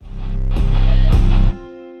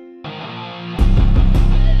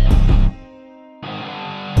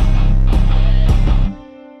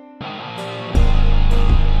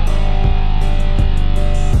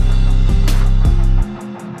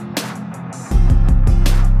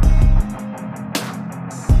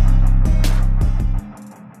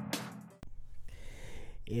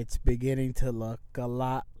beginning to look a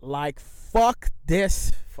lot like fuck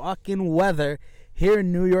this fucking weather here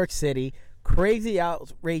in New York City. Crazy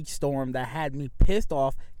outrage storm that had me pissed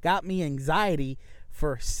off, got me anxiety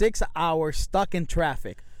for 6 hours stuck in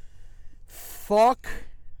traffic. Fuck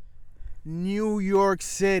New York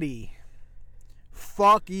City.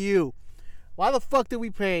 Fuck you. Why the fuck did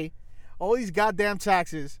we pay all these goddamn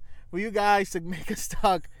taxes for you guys to make us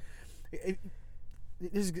stuck?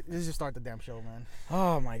 Let's just start the damn show, man.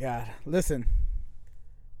 Oh my God. Listen.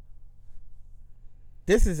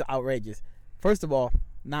 This is outrageous. First of all,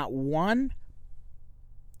 not one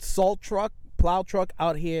salt truck, plow truck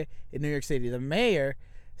out here in New York City. The mayor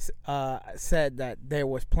said that there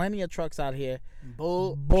was plenty of trucks out here.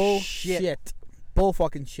 Bullshit. Bull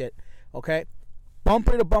fucking shit. Okay?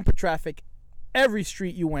 Bumper to bumper traffic. Every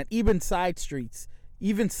street you went, even side streets,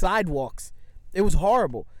 even sidewalks. It was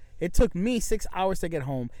horrible. It took me 6 hours to get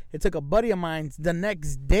home. It took a buddy of mine the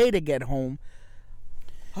next day to get home.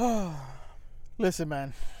 Listen,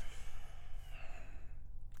 man.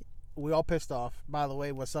 We all pissed off. By the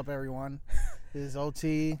way, what's up, everyone? This is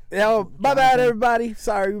OT. Yo, my bad, everybody.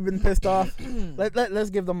 Sorry, we've been pissed off.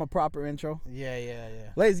 Let's give them a proper intro. Yeah.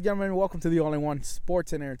 Ladies and gentlemen, welcome to the Only One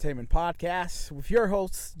Sports and Entertainment Podcast with your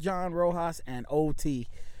hosts, John Rojas and OT.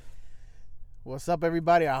 What's up,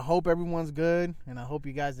 everybody? I hope everyone's good, and I hope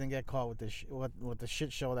you guys didn't get caught with this with the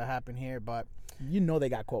shit show that happened here. But you know they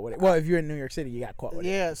got caught with it. Well, if you're in New York City, you got caught with it.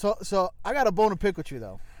 Yeah. So I got a bone to pick with you,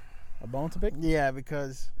 though. A bone to pick? Yeah,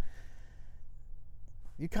 because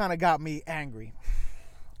you kind of got me angry.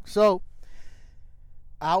 So,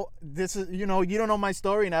 this is, you don't know my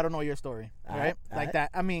story and I don't know your story, right?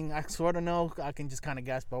 That. I mean, I sort of know. I can just kind of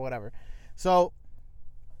guess, but whatever. So,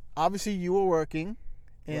 obviously, you were working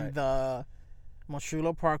in the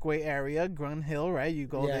Moshulu Parkway area, Grun Hill, right? You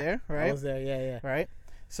go there, right? I was there, yeah. Right?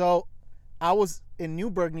 So, I was in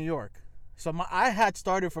Newburgh, New York. So, I had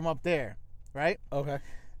started from up there, right? Okay.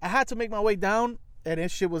 I had to make my way down. And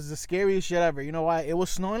this shit was the scariest shit ever. You know why? It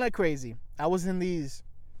was snowing like crazy. I was in these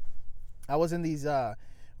routes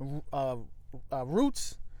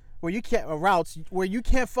where you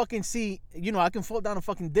can't fucking see. I can fall down a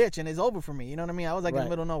fucking ditch and it's over for me. You know what I mean? I was like in the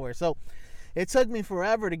middle of nowhere. So it took me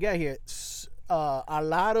forever to get here. A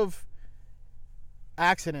lot of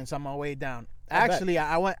accidents on my way down. Actually,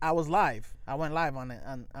 I was live. I went live on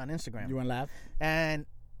Instagram. You went live? And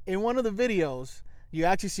in one of the videos, you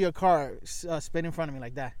actually see a car spin in front of me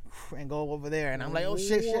like that and go over there. And I'm like, oh,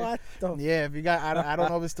 shit. Yeah, if you got, I don't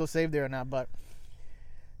know if it's still saved there or not. But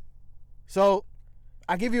so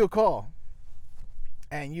I give you a call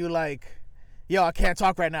and you like, yo, I can't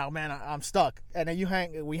talk right now, man. I'm stuck. And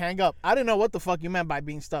then we hang up. I didn't know what the fuck you meant by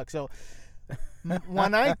being stuck. So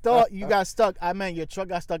when I thought you got stuck, I meant your truck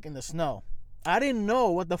got stuck in the snow. I didn't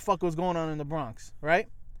know what the fuck was going on in the Bronx, right?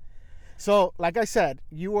 So like I said,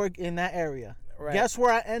 you work in that area. Right. Guess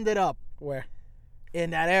where I ended up? Where? In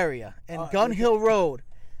that area. In Gun Hill Road.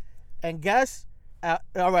 And guess...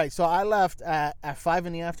 all right, so I left at 5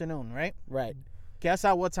 in the afternoon, right? Right. Guess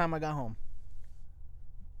at what time I got home?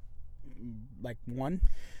 Like 1?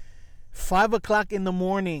 5 o'clock in the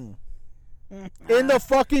morning. In the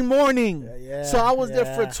fucking morning. Yeah, so I was there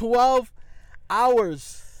for 12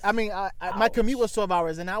 hours. I mean, my commute was 12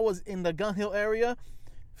 hours, and I was in the Gun Hill area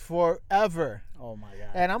forever. Oh my God.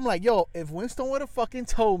 And I'm like, yo, if Winston would have fucking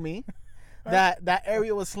told me that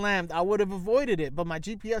area was slammed, I would have avoided it. But my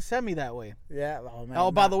GPS sent me that way. Yeah. Oh man. Oh,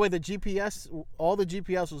 by the way, the GPS, all the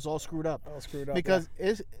GPS was all screwed up. Because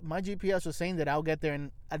my GPS was saying that I'll get there and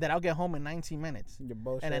that I'll get home in 19 minutes. You're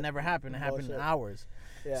bullshit. And it never happened. It happened in hours.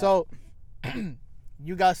 Yeah. So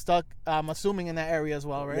you got stuck. I'm assuming in that area as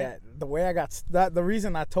well, right? Yeah. The way I got the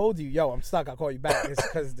reason I told you, yo, I'm stuck. I'll call you back, is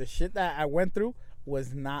because the shit that I went through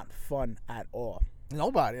was not fun at all.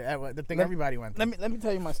 Nobody. Everybody went through. Let me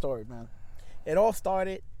tell you my story, man. It all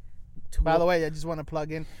started. By the way, I just want to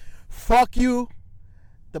plug in. Fuck you,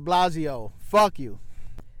 de Blasio. Fuck you.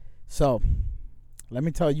 So, let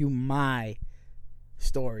me tell you my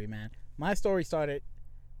story, man. My story started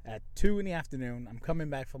at 2 in the afternoon. I'm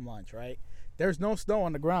coming back from lunch, right? There's no snow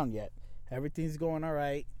on the ground yet. Everything's going all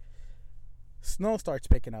right. Snow starts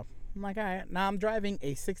picking up. I'm like, all right. Now I'm driving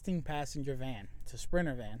a 16-passenger van. It's a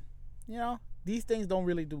Sprinter van. These things don't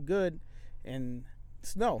really do good in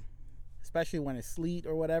snow, especially when it's sleet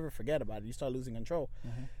or whatever. Forget about it. You start losing control.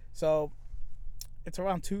 Mm-hmm. So it's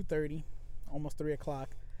around 2:30, almost 3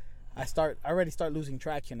 o'clock. I already start losing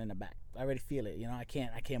traction in the back. I already feel it. I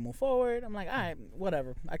can't move forward. I'm like, all right,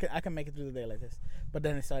 whatever. I can make it through the day like this. But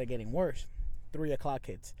then it started getting worse. 3 o'clock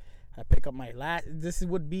hits. I pick up my last. This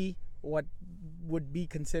would be what would be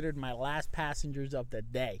considered my last passengers of the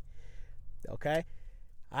day. Okay,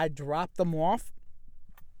 I dropped them off,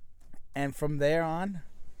 and from there on,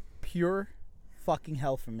 pure fucking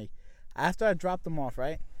hell for me. After I dropped them off,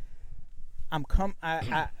 right? I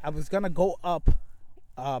was gonna go up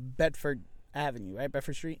Bedford Avenue, right?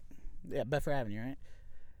 Bedford Street, yeah, Bedford Avenue, right?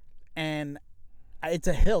 And it's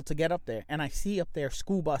a hill to get up there, and I see up there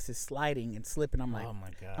school buses sliding and slipping. I'm like, oh my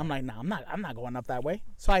God. I'm like, nah, I'm not going up that way.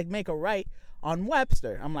 So I make a right on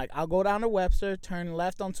Webster. I'm like, I'll go down to Webster, turn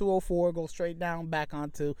left on 204, go straight down back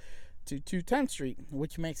onto 210th Street,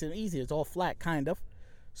 which makes it easy. It's all flat, kind of.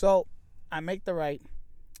 So I make the right.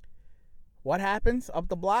 What happens up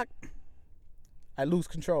the block? I lose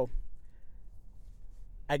control.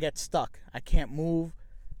 I get stuck. I can't move.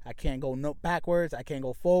 I can't go backwards. I can't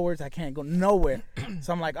go forwards. I can't go nowhere.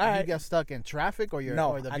 So I'm like, all right. You got stuck in traffic, or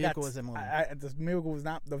the vehicle wasn't moving?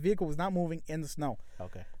 The vehicle was not moving in the snow.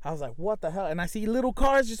 Okay. I was like, what the hell? And I see little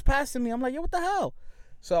cars just passing me. I'm like, yo, what the hell?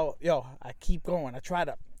 So, I keep going.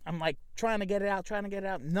 I'm like trying to get it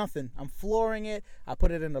out. Nothing. I'm flooring it. I put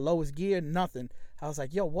it in the lowest gear. Nothing. I was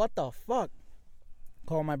like, yo, what the fuck?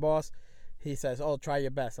 Call my boss. He says, oh, try your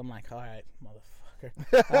best. I'm like, all right, motherfucker.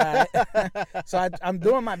 All right. So I'm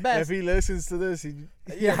doing my best. If he listens to this, I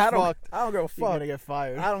don't give a He's fuck. gonna get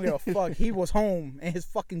fired. I don't give a fuck. He was home in his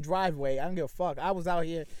fucking driveway. I don't give a fuck. I was out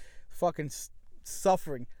here fucking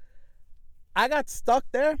suffering. I got stuck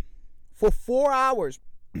there for 4 hours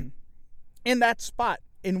in that spot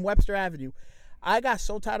in Webster Avenue. I got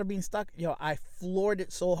so tired of being stuck. I floored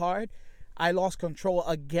it so hard. I lost control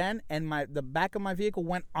again, and the back of my vehicle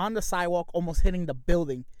went on the sidewalk, almost hitting the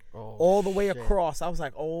building. All the way across. I was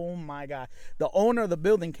like, oh my God. The owner of the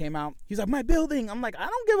building came out. He's like, my building. I'm like, I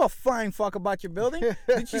don't give a flying fuck about your building.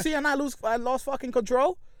 Did you see I lost fucking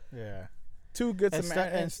control? Yeah. Too good to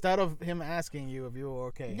man. Instead of him asking you if you were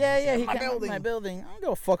okay. Yeah, he came out my building. I don't give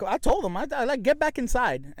a fuck. I told him, I like, get back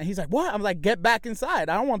inside. And he's like, what? I'm like, get back inside.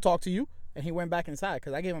 I don't want to talk to you. And he went back inside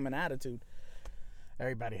because I gave him an attitude.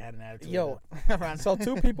 Everybody had an attitude. So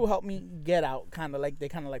 2 people helped me get out, they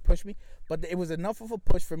pushed me, but it was enough of a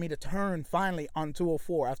push for me to turn finally on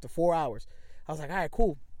 204 after 4 hours. I was like, all right,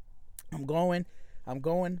 cool. I'm going,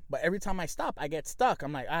 but every time I stop, I get stuck.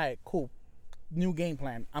 I'm like, all right, cool. New game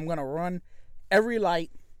plan. I'm gonna run every light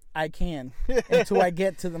I can until I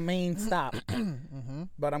get to the main stop. Mm-hmm.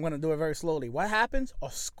 But I'm gonna do it very slowly. What happens? A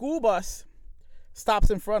school bus stops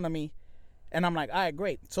in front of me, and I'm like, all right,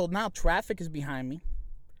 great. So now traffic is behind me.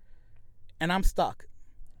 And I'm stuck.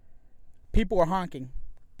 People are honking.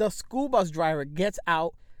 The school bus driver gets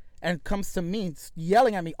out and comes to me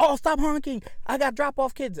yelling at me, oh, stop honking. I got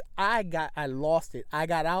drop-off kids. I lost it. I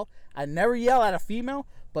got out. I never yell at a female,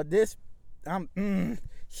 but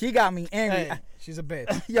she got me angry. Hey, she's a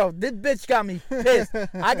bitch. Yo, this bitch got me pissed.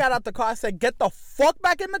 I got out the car. I said, get the fuck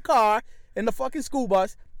back in the car, in the fucking school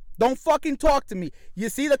bus. Don't fucking talk to me. You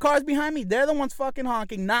see the cars behind me? They're the ones fucking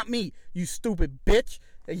honking, not me, you stupid bitch.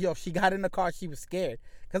 And she got in the car. She was scared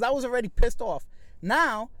because I was already pissed off.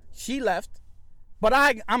 Now she left, but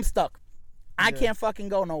I'm stuck. I can't fucking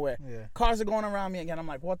go nowhere. Yeah. Cars are going around me again. I'm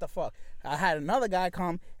like, what the fuck? I had another guy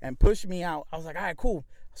come and push me out. I was like, all right, cool.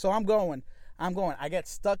 So I'm going. I get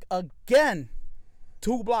stuck again.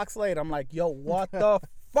 2 blocks later, I'm like, yo, what the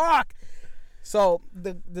fuck? So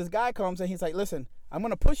this guy comes and he's like, listen, I'm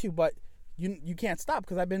gonna push you, but you can't stop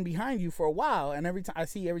because I've been behind you for a while, and every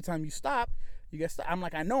time you stop, you get stuck. I'm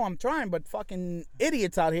like, I know I'm trying, but fucking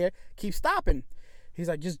idiots out here keep stopping. He's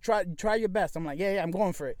like, just try your best. I'm like, yeah, I'm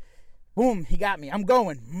going for it. Boom, he got me. I'm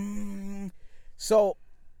going. So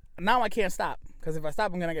now I can't stop because if I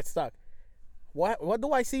stop, I'm gonna get stuck. What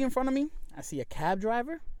do I see in front of me? I see a cab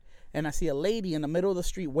driver, and I see a lady in the middle of the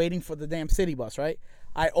street waiting for the damn city bus. Right?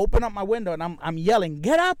 I open up my window and I'm yelling,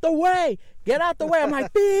 get out the way! Get out the way! I'm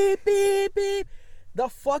like, beep, beep, beep. The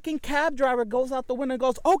fucking cab driver goes out the window and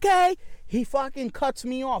goes, okay. He fucking cuts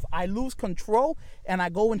me off. I lose control and I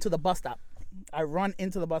go into the bus stop. I run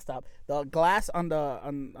into the bus stop. The glass on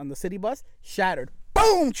the city bus shattered.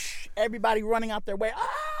 Boom! Everybody running out their way. Oh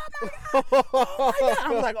my God! Oh my God! I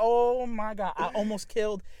was like, oh my God! I almost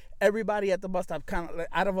killed everybody at the bus stop, kind of like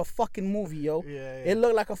out of a fucking movie, yo. Yeah. It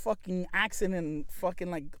looked like a fucking accident, fucking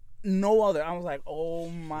like no other. I was like, oh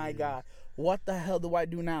my God, what the hell do I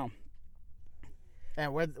do now?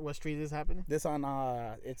 And what street is happening? This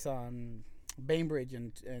it's on Bainbridge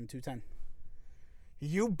and 210.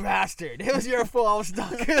 You bastard! It was your fault. I was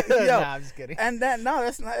stuck. Yo, nah, I'm just kidding. And then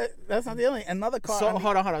that's not the only another car. So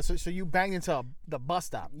hold on. So you banged into the bus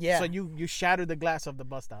stop. Yeah. So you shattered the glass of the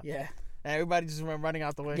bus stop. Yeah. And everybody just went running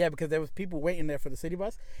out the way. Yeah, because there was people waiting there for the city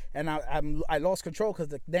bus, and I lost control because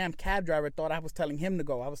the damn cab driver thought I was telling him to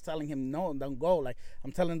go. I was telling him no, don't go. Like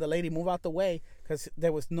I'm telling the lady move out the way because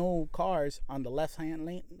there was no cars on the left hand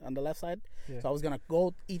lane on the left side. Yeah. So I was gonna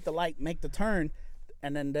go eat the light, make the turn,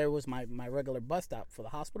 and then there was my regular bus stop for the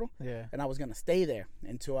hospital. Yeah. And I was gonna stay there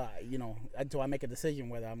until I make a decision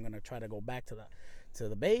whether I'm gonna try to go back to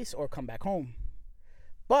the base or come back home.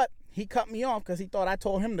 But he cut me off because he thought I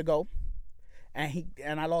told him to go.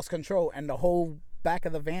 And I lost control, and the whole back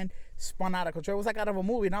of the van spun out of control. It was like out of a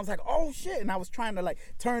movie, and I was like, "Oh shit!" And I was trying to like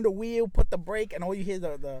turn the wheel, put the brake, and all you hear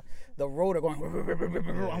the rotor going.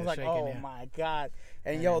 I was like, shaking, "Oh yeah. my god!"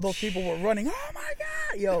 And yo, those people were running. Oh my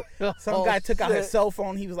god, yo! Some Oh, guy took out his shit. cell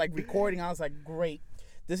phone. He was like recording. I was like, "Great,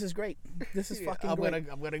 this is great. This is fucking great."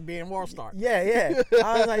 I'm gonna be in Warstar. Yeah.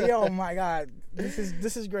 I was like, "Yo, my god, this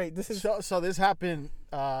is great. This is So this happened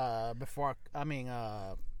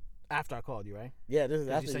after I called you, right? yeah. This is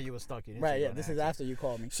 'Cause after you said you were stuck. You didn't say right. you Yeah, were in this an is accident. after you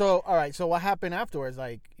called me. So all right. So what happened afterwards?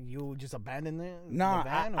 Like you just abandoned it? No, the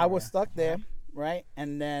van, I or- was stuck there, right?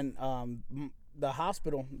 And then the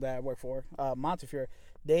hospital that I work for, Montefiore,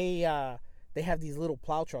 they have these little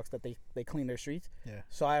plow trucks that they clean their streets. Yeah.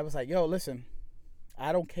 So I was like, yo, listen,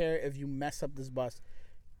 I don't care if you mess up this bus.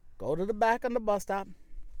 Go to the back on the bus stop,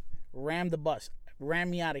 ram the bus,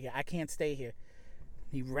 ram me out of here. I can't stay here.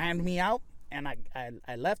 He rammed me out, and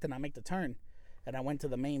I left, and I make the turn, and I went to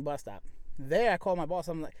the main bus stop. There, I called my boss.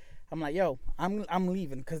 I'm like, yo, I'm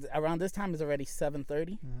leaving because around this time it's already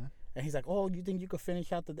 7:30, and he's like, oh, you think you could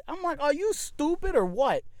finish out the day? I'm like, are you stupid or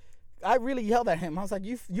what? I really yelled at him. I was like,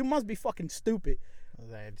 you must be fucking stupid.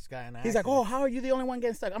 I just got in an He's like, accident. oh, how are you the only one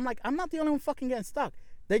getting stuck? I'm like, I'm not the only one fucking getting stuck.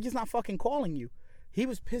 They're just not fucking calling you. He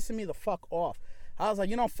was pissing me the fuck off. I was like,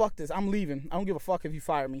 fuck this. I'm leaving. I don't give a fuck if you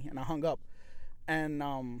fire me. And I hung up. And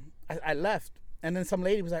I left. And then some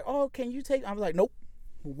lady was like, oh, can you take... I was like, nope.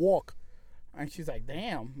 Walk. And she's like,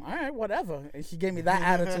 damn. All right, whatever. And she gave me that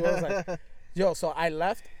attitude. I was like, yo, so I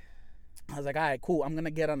left. I was like, all right, cool. I'm going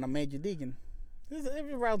to get on the Major Deegan. This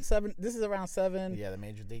is around 7. This is around 7. Yeah, the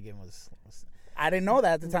Major Deegan was I didn't know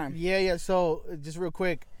that at the time. Yeah. So just real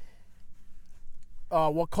quick,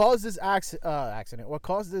 what caused this accident? What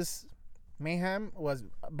caused this mayhem was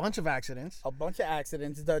a bunch of accidents. A bunch of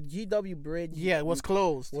accidents. The GW Bridge Yeah, it was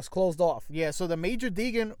closed. was closed off. Yeah, so the Major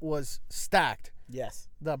Deegan was stacked. Yes.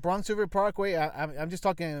 The Bronx River Parkway. I'm just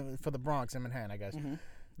talking for the Bronx in Manhattan, I guess.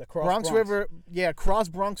 The cross Bronx River. Yeah, cross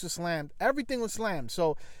Bronx was slammed. Everything was slammed.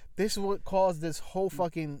 So this is what caused this whole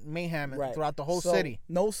fucking mayhem Right. throughout the whole So, city.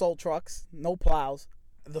 No salt trucks, no plows.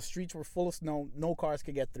 The streets were full of snow. No cars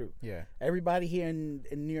could get through. Yeah. Everybody here in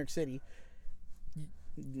New York City,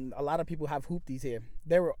 a lot of people have hoopties here.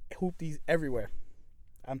 There were hoopties everywhere.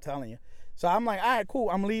 I'm telling you. So I'm like, all right, cool.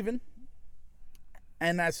 I'm leaving.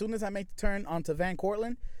 And as soon as I make the turn onto Van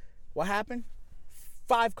Cortlandt, what happened?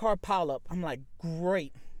 5-car pileup. I'm like,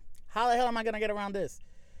 great. How the hell am I gonna get around this?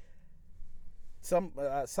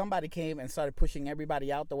 Somebody came and started pushing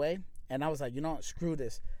everybody out the way, and I was like, screw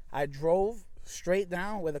this. I drove straight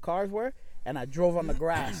down where the cars were, and I drove on the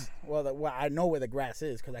grass. Well, I know where the grass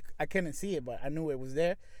is because I couldn't see it, but I knew it was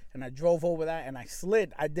there. And I drove over that, and I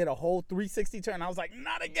slid. I did a whole 360 turn. I was like,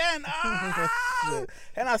 not again. Ah!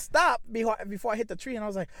 And I stopped before I hit the tree, and I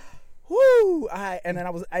was like, whoo. And then I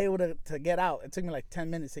was able to get out. It took me like 10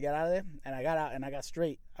 minutes to get out of there, and I got out, and I got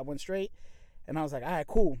straight. I went straight, and I was like, all right,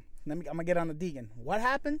 cool. I'm going to get on the Deegan. What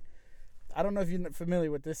happened? I don't know if you're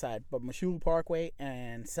familiar with this side, but Meshuggah Parkway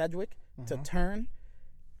and Sedgwick, to turn,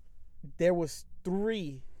 there was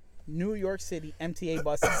 3 New York City MTA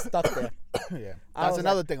buses stuck there. Yeah, I that's was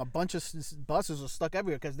another thing. A bunch of buses were stuck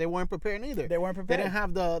everywhere because they weren't prepared either. They weren't They prepared. didn't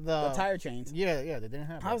have the tire chains. Yeah, they didn't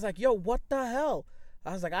have. I was like, yo, what the hell?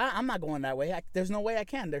 I was like, I'm not going that way. There's no way I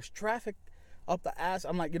can. There's traffic up the ass.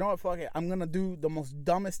 I'm like, you know what? Fuck it. I'm going to do the most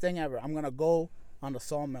dumbest thing ever. I'm going to go on the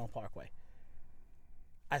Sawmill Parkway.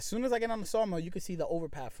 As soon as I get on the Sawmill, you can see the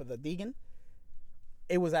overpass for the Deegan.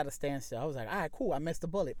 It was at a standstill. I was like, all right, cool. I missed the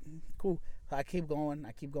bullet. Cool. So I keep going.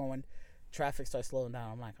 Traffic starts slowing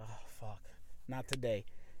down. I'm like, oh, fuck. Not today.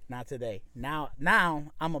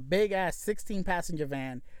 Now I'm a big ass 16 passenger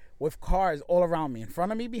van with cars all around me, in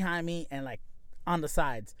front of me, behind me, and like on the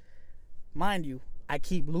sides. Mind you, I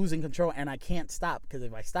keep losing control and I can't stop because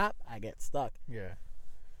if I stop, I get stuck. Yeah.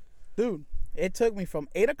 Dude, it took me from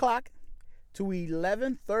 8 o'clock to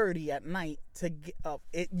 11:30 at night to get up.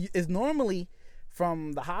 It is normally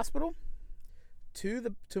from the hospital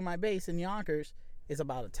to my base in Yonkers is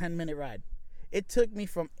about a 10-minute ride. It took me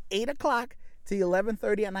from 8 o'clock to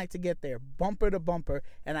 11:30 at night to get there, bumper to bumper,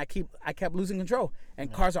 and I kept losing control,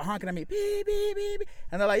 and cars are honking at me, beep beep beep, beep.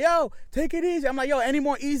 And they're like, "Yo, take it easy." I'm like, "Yo, any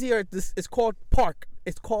more easier? This is called park.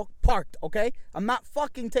 It's called parked, okay? I'm not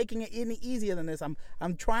fucking taking it any easier than this. I'm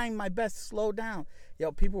trying my best to slow down."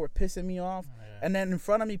 Yo, people were pissing me off, and then in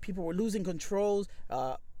front of me, people were losing controls.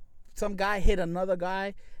 Some guy hit another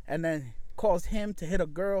guy, and then caused him to hit a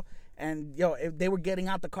girl. And yo, if they were getting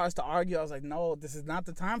out the cars to argue, I was like, no, this is not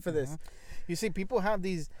the time for this. You see, people have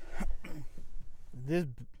this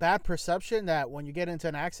bad perception that when you get into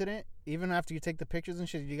an accident, even after you take the pictures and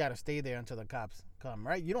shit, you got to stay there until the cops come,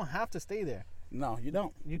 right? You don't have to stay there. No, you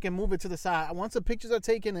don't. You can move it to the side. Once the pictures are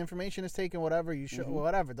taken, the information is taken, whatever, you show,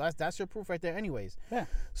 whatever. That's your proof right there anyways. Yeah.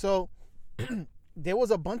 So there was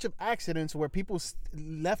a bunch of accidents where people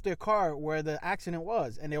left their car where the accident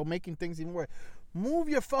was, and they were making things even worse. Move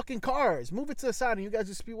your fucking cars. Move it to the side, and you guys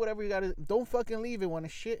just speed whatever you got to. Don't fucking leave it when the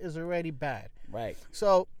shit is already bad. Right.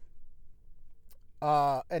 So,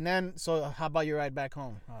 and then, so how about your ride back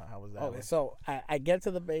home? How was that? Okay, so I get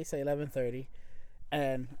to the base at 11:30,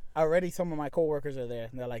 and already some of my coworkers are there.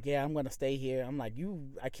 And they're like, "Yeah, I'm gonna stay here." I'm like,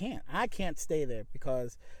 I can't stay there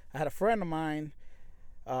because I had a friend of mine,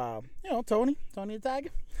 Tony the Tiger.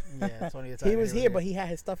 Yeah, Tony the Tiger. He was here, but he had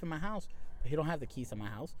his stuff in my house, but he don't have the keys to my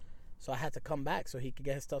house. So I had to come back so he could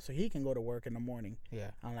get his stuff so he can go to work in the morning. Yeah.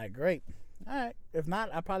 I'm like, great. All right. If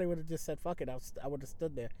not, I probably would have just said, fuck it. I would have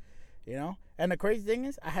stood there, And the crazy thing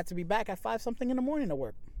is, I had to be back at 5-something in the morning to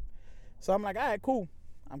work. So I'm like, all right, cool.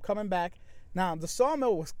 I'm coming back. Now, the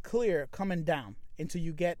Sawmill was clear coming down until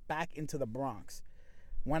you get back into the Bronx.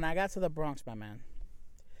 When I got to the Bronx, my man,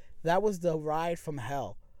 that was the ride from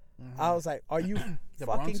hell. I was like, are you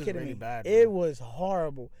fucking kidding me? Bad, it was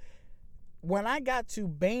horrible. When I got to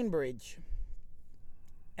Bainbridge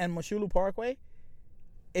and Moshulu Parkway,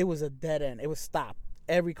 it was a dead end. It was stopped.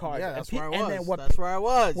 Every car. Yeah, that's where I was. And then That's where I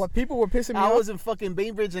was. What people were pissing me I off. was in fucking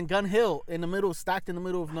Bainbridge and Gun Hill in the middle, stacked in the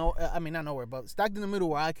middle of not nowhere, but stacked in the middle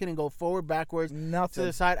where I couldn't go forward, backwards, Nothing. to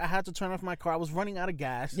the side. I had to turn off my car. I was running out of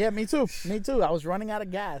gas. Yeah, me too. Me too. I was running out of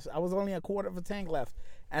gas. I was only a quarter of a tank left.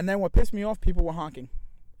 And then what pissed me off, people were honking.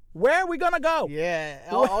 Where are we gonna go? Yeah,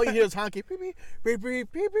 all you hear is honking, beep, beep, beep,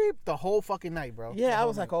 beep, beep, beep, the whole fucking night, bro. Yeah, I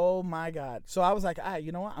was like, oh my God. So I was like,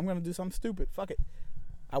 you know what? I'm gonna do something stupid. Fuck it.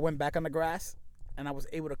 I went back on the grass, and I was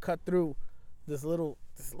able to cut through this little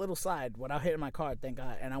side without hitting my car, thank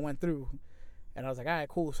God. And I went through, and I was like, all right,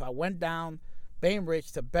 cool. So I went down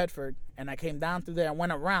Bainbridge to Bedford, and I came down through there and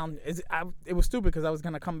went around. It was stupid because I was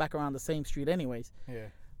gonna come back around the same street anyways. Yeah.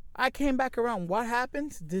 I came back around. What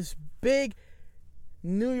happens? This big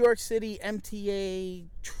New York City MTA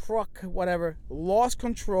truck, whatever, lost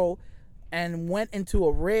control and went into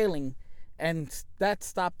a railing, and that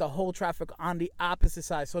stopped the whole traffic on the opposite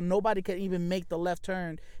side. So nobody could even make the left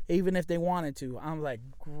turn, even if they wanted to. I'm like,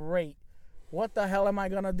 great. What the hell am I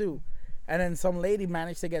going to do? And then some lady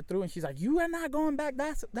managed to get through, and she's like, you are not going back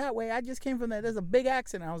that way. I just came from there. There's a big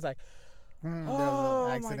accident. I was like, there's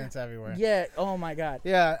accidents everywhere. Yeah, oh my God.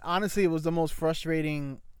 Yeah, honestly, it was one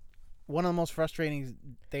of the most frustrating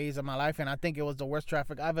days of my life, and I think it was the worst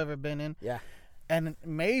traffic I've ever been in. Yeah. And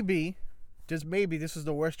maybe, just maybe, this is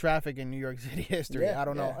the worst traffic in New York City history. Yeah, I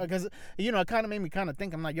don't know. Because, it kind of made me kind of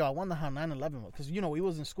think. I'm like, yo, I wonder how 9/11 was. Because, we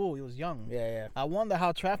was in school. We was young. Yeah. I wonder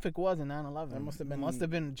how traffic was in 9/11. It must have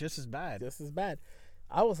been just as bad. Just as bad.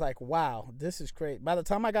 I was like, wow, this is crazy. By the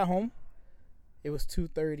time I got home, it was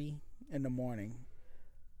 2:30 in the morning.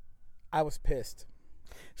 I was pissed.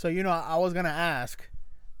 So, I was going to ask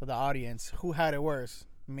for the audience, who had it worse,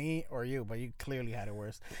 me or you? But you clearly had it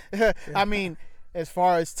worse. I mean, as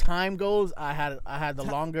far as time goes, I had the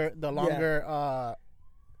longer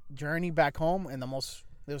journey back home, and it was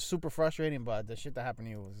super frustrating. But the shit that happened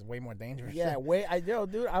to you was way more dangerous. Yeah,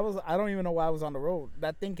 dude, I don't even know why I was on the road.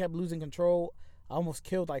 That thing kept losing control. I almost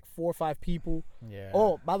killed like 4 or 5 people. Yeah.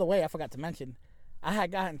 Oh, by the way, I forgot to mention, I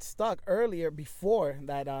had gotten stuck earlier before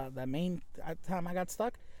that main time I got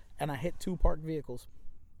stuck, and I hit 2 parked vehicles.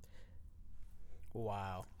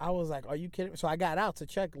 Wow. I was like, are you kidding me? So I got out to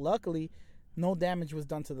check. Luckily, no damage was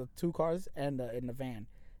done to the 2 cars and in the van.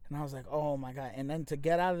 And I was like, oh my God. And then to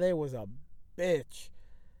get out of there was a bitch.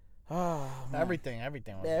 Oh, man. Everything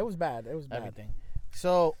was. Yeah, it was bad. It was bad. Everything.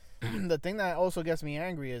 So the thing that also gets me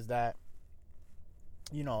angry is that,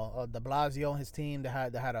 de Blasio and his team, they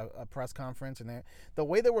had a press conference, and the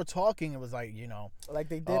way they were talking, it was like, like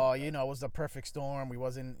they did. Oh, it was the perfect storm. We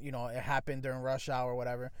wasn't, it happened during rush hour or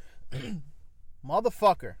whatever.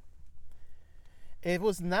 Motherfucker. It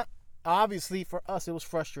was not, obviously for us, it was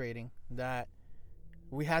frustrating that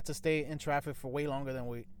we had to stay in traffic for way longer than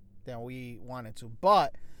we wanted to.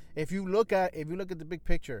 But if you look at the big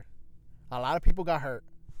picture, A lot of people got hurt.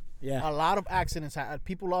 Yeah. A lot of accidents.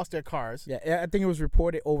 People lost their cars. Yeah, I think it was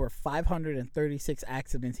reported over 536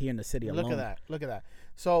 accidents here in the city alone. Look at that.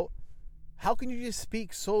 So, how can you just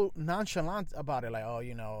speak so nonchalant about it? Like,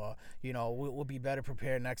 oh, we'll be better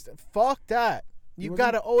prepared next time. Fuck that. You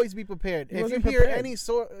gotta always be prepared. If you hear any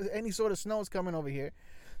sort of snow is coming over here,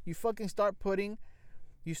 you fucking start putting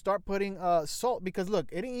salt, because look,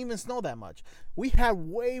 it didn't even snow that much. We had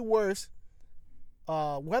way worse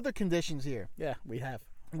weather conditions here. Yeah, we have.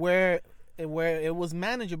 Where it was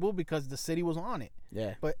manageable because the city was on it.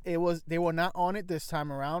 Yeah. But they were not on it this time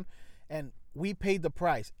around, and we paid the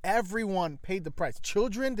price. Everyone paid the price.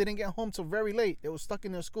 Children didn't get home till very late. They were stuck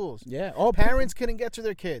in their schools. Yeah. All parents couldn't get to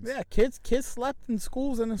their kids. Yeah, kids slept in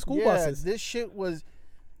schools and in school buses. This shit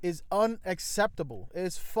is unacceptable.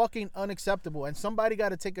 It's fucking unacceptable. And somebody got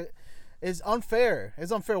to take it's unfair.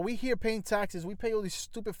 It's unfair. We here paying taxes. We pay all these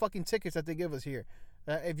stupid fucking tickets that they give us here.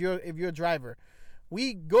 If you're a driver.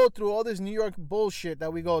 We go through all this New York bullshit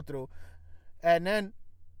that we go through, and then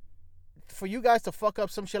for you guys to fuck up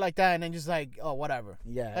some shit like that, and then just like, oh, whatever.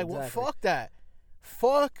 Yeah, like, exactly. well, fuck that.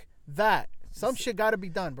 Fuck that. Some shit got to be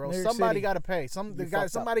done, bro. Somebody got to pay.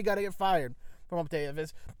 Somebody got to get fired from up there. If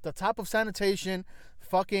it's the top of sanitation,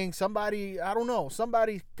 fucking somebody, I don't know.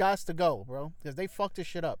 Somebody got to go, bro, because they fucked this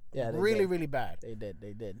shit up. Yeah, really bad. They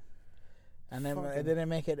did. And then it didn't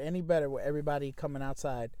make it any better with everybody coming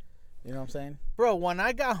outside. You know what I'm saying? Bro, when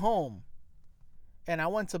I got home and I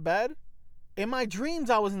went to bed, in my dreams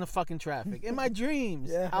I was in the fucking traffic. In my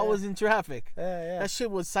dreams, I was in traffic. Yeah. That shit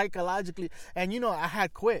was psychologically. And I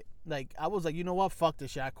had quit. Like, I was like, you know what? Fuck this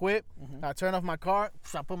shit. I quit. Mm-hmm. I turned off my car.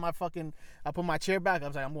 I put my chair back. I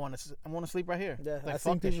was like, I'm going to sleep right here. Yeah, like, I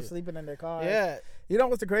seen people sleeping in their cars. Yeah. You know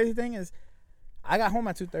what's the crazy thing is? I got home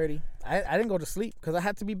at 2:30. I didn't go to sleep because I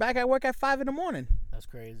had to be back at work at 5 a.m. That's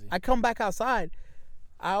crazy. I come back outside.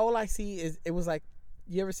 All I see is, it was like,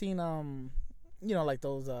 you ever seen like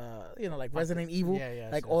those like Resident Evil,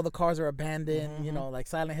 like all the cars are abandoned, like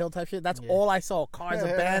Silent Hill type shit. That's all I saw. Cars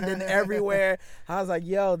abandoned everywhere. I was like,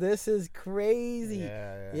 yo, this is crazy.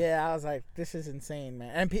 Yeah, I was like, this is insane,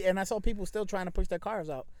 man. And I saw people still trying to push their cars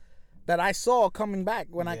out that I saw coming back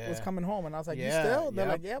when I was coming home, and I was like, you still? They're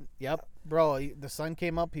like, yep. Bro, the sun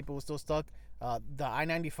came up, people were still stuck. The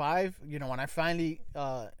I-95, when I finally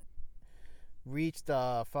reached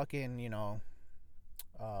fucking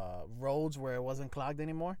roads where it wasn't clogged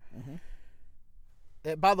anymore.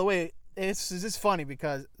 By the way, it's just funny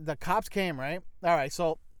because the cops came, right? All right,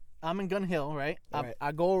 so I'm in Gun Hill, right?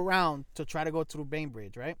 I go around to try to go through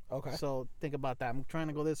Bainbridge, right? Okay. So think about that. I'm trying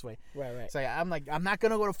to go this way. Right. So I'm like, I'm not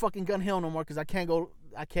gonna go to fucking Gun Hill no more because I can't go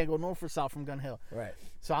north or south from Gun Hill. Right.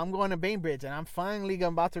 So I'm going to Bainbridge, and I'm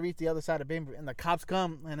about to reach the other side of Bainbridge, and the cops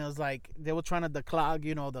come, and it was like they were trying to declog,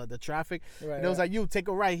 the traffic. Right. And it was like, you take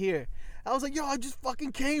a right here. I was like, yo, I just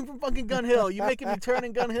fucking came from fucking Gun Hill. You making me turn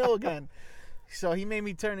in Gun Hill again? So he made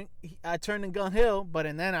me turn. I turned in Gun Hill, but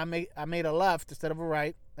and then I made a left instead of a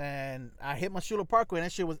right, and I hit Mashula Parkway, and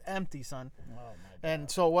that shit was empty, son. Oh my God.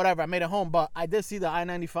 And so whatever, I made it home, but I did see the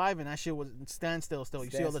I-95, and that shit was standstill still.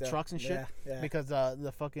 You see all the trucks and shit, because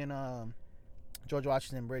the fucking George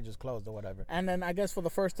Washington Bridge is closed or whatever. And then I guess for the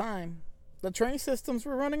first time, the train systems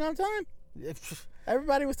were running on time.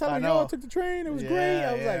 Everybody was telling me, yo, I took the train. It was great.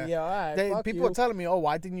 I was like, yeah, all right. People were telling me, oh,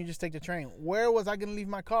 why didn't you just take the train? Where was I going to leave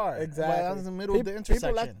my car? Exactly. I was in the middle of the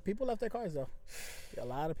intersection. People left their cars, though. A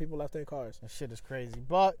lot of people left their cars. That shit is crazy.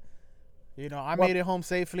 But, I made it home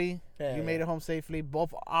safely. You made it home safely.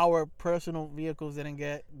 Both our personal vehicles didn't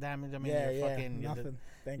get damaged. I mean, nothing.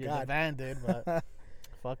 Thank God. The van did, but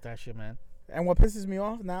fuck that shit, man. And what pisses me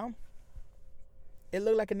off now, it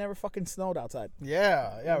looked like it never fucking snowed outside.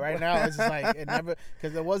 Yeah. Right now it's just like it never,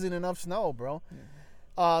 because there wasn't enough snow, bro.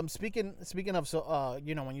 Speaking of, so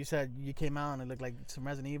when you said you came out and it looked like some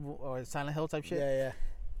Resident Evil or Silent Hill type shit. Yeah.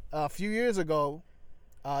 A few years ago,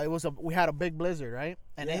 we had a big blizzard, right?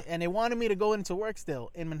 And they wanted me to go into work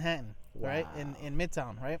still in Manhattan, right? In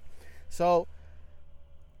Midtown, right? So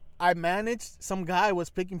I managed. Some guy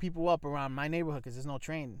was picking people up around my neighborhood because there's no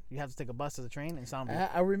train. You have to take a bus to the train in Sound Beach.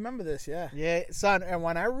 I remember this, yeah. Yeah, son. And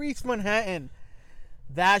when I reached Manhattan,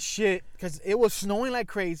 that shit, because it was snowing like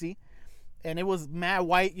crazy, and it was mad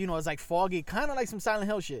white. It's like foggy, kind of like some Silent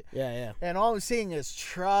Hill shit. Yeah. And all I'm seeing is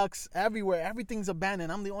trucks everywhere. Everything's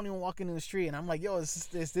abandoned. I'm the only one walking in the street, and I'm like, yo, is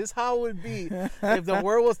this how it would be if the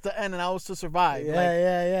world was to end and I was to survive?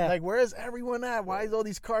 Yeah. Like, where is everyone at? Why is all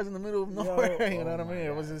these cars in the middle of nowhere? You know what I mean?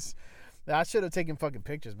 It was just. I should have taken fucking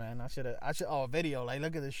pictures, man. A video. Like,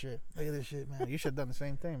 look at this shit. Look at this shit, man. You should have done the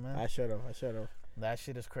same thing, man. I should have. That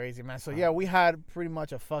shit is crazy, man. So yeah, we had pretty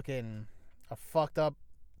much a fucked up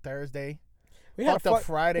Thursday. We had fucked up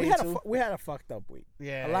Friday too. We had a fucked up week.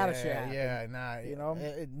 Yeah, a lot of shit Yeah, nah. You know?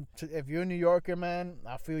 If you're a New Yorker, man,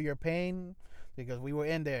 I feel your pain because we were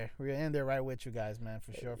in there. We were in there right with you guys, man,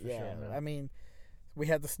 for sure, man. I mean, we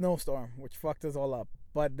had the snowstorm, which fucked us all up.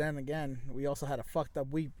 But then again, we also had a fucked up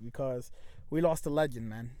week because we lost a legend,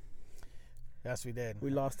 man. Yes, we did. We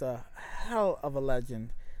lost a hell of a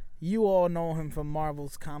legend. You all know him from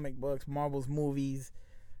Marvel's comic books, Marvel's movies.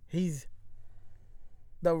 He's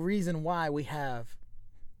the reason why we have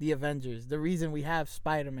the Avengers, the reason we have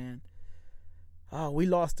Spider-Man. Oh, we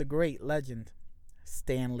lost a great legend,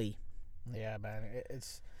 Stan Lee. Yeah, man.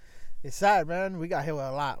 It's sad, man. We got hit with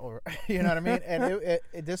a lot, or you know what I mean. And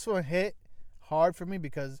this one hit hard for me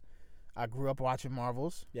because I grew up watching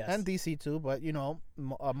Marvels and DC too, but you know,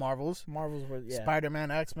 Marvels were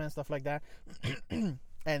Spider-Man, X-Men, stuff like that.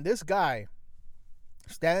 And this guy,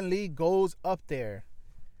 Stan Lee, goes up there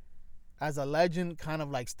as a legend, kind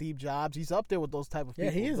of like Steve Jobs. He's up there with those type of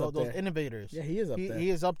people. He is those innovators. Yeah, he is up there.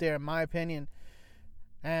 He is up there, in my opinion.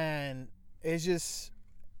 And it's just,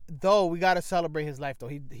 though we got to celebrate his life, though.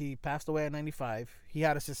 He passed away at 95. He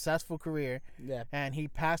had a successful career. Yeah. And he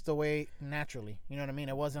passed away naturally. You know what I mean?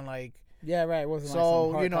 It wasn't like... Yeah, right. It wasn't so, like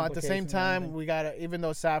some heart you know, at the same complication time, we got to... Even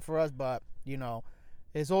though it's sad for us, but, you know,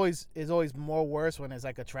 it's always more worse when it's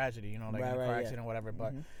like a tragedy, you know, like a car accident or whatever.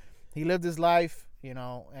 But he lived his life, you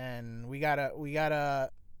know, and we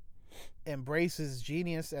gotta embrace his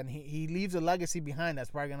genius, and he leaves a legacy behind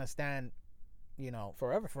that's probably gonna stand, you know,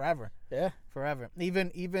 forever. Yeah, forever.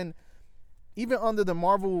 Even under the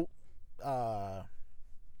Marvel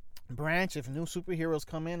branch, if new superheroes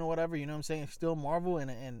come in or whatever, you know what I'm saying, it's still Marvel,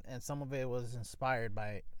 and some of it was inspired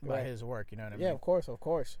by his work, you know what I mean? Yeah, of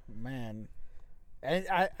course, man. And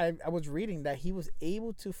I was reading that he was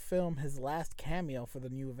able to film his last cameo for the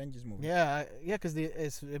new Avengers movie. Yeah, because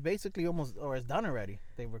it's basically almost, or it's done already.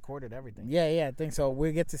 They recorded everything. Yeah, I think so.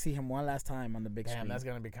 We'll get to see him one last time on the big screen. Damn, that's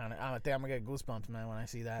gonna be kind of. I think I'm gonna get goosebumps, man, when I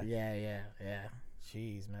see that. Yeah.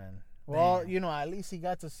 Jeez, man. Well, you know, at least he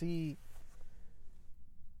got to see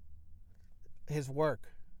his work.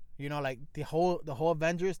 You know, like the whole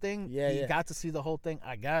Avengers thing. Yeah, he got to see the whole thing,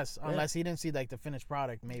 I guess. Unless he didn't see like the finished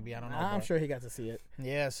product, maybe, I don't know. I'm sure he got to see it.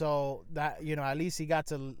 Yeah, so that, you know, at least he got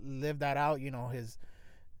to live that out. You know, his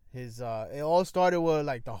it all started with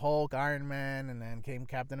like the Hulk, Iron Man, and then came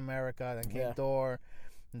Captain America, then came Thor,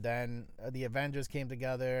 and then the Avengers came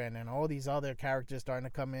together, and then all these other characters starting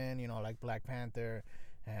to come in. You know, like Black Panther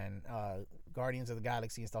and Guardians of the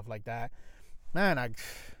Galaxy and stuff like that. Man,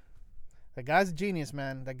 the guy's a genius,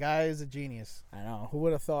 man. The guy is a genius. I know. Who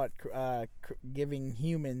would have thought giving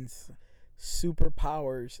humans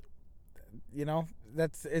superpowers, you know,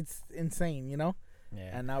 it's insane, you know?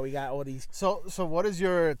 Yeah. And now we got all these. So what is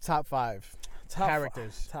your top 5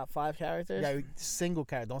 characters? Top 5 characters? Yeah, single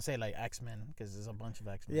character. Don't say like X-Men, because there's a bunch of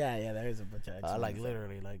X-Men. Yeah, there is a bunch of X-Men. Like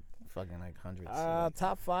literally, like fucking like hundreds.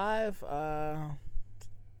 Top 5,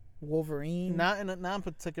 Wolverine. Not in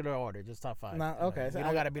particular order, just top 5. Okay. So you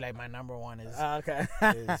don't gotta be like my number 1 is. Okay.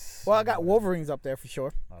 is, well, I got Wolverine's up there for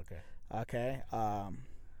sure. Okay.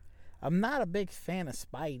 I'm not a big fan of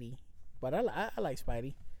Spidey, but I like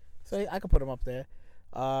Spidey, so I could put him up there.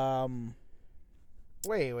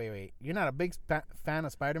 Wait. You're not a big fan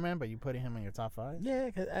of Spider-Man, but you putting him in your top 5?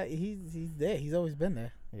 Yeah, cause he's there. He's always been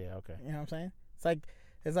there. Yeah. Okay. You know what I'm saying?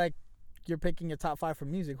 It's like you're picking your top 5 for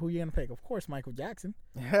music. Who you gonna pick? Of course, Michael Jackson.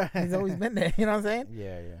 He's always been there. You know what I'm saying?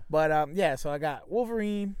 Yeah. But so I got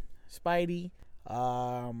Wolverine, Spidey.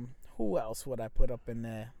 Who else would I put up in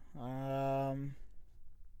there? I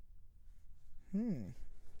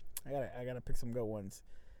gotta pick some good ones.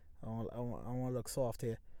 I want to look soft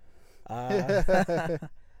here. I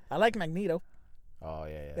like Magneto. Oh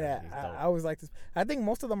yeah. Yeah, I always like this. I think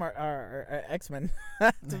most of them are X-Men.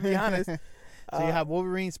 To be honest. So you have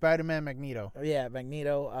Wolverine, Spider-Man, Magneto. Yeah,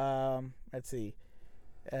 Magneto. Let's see.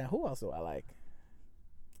 Who else do I like?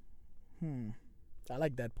 I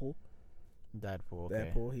like Deadpool. Okay.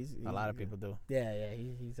 Deadpool. He's a lot of people do. Yeah.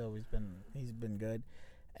 He's always been good.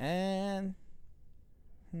 And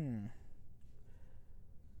I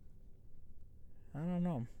don't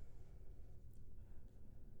know.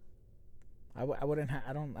 I wouldn't.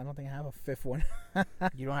 I don't think I have a 5th one.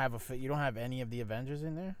 You don't have any of the Avengers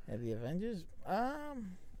in there? The Avengers?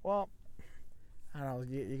 Well, I don't know.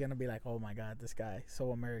 You're gonna be like, oh my god, this guy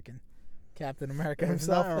so American, Captain America There's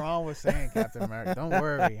himself. nothing wrong with saying Captain America. Don't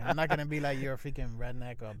worry. I'm not gonna be like you're a freaking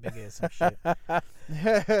redneck or bigot or some shit.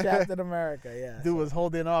 Captain America, yeah. Dude was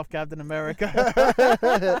holding off Captain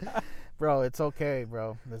America. Bro, it's okay,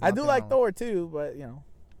 bro. I do like Thor too, but you know.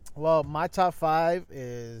 Well, my top 5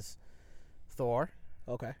 is Thor.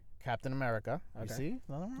 Okay. Captain America. You Okay. see?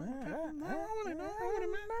 Nothing wrong with Captain- nothing wrong with it, nothing wrong with it,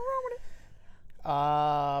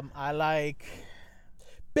 man. I like.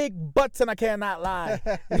 Big butts and I cannot lie.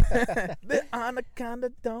 The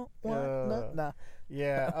anaconda don't want no.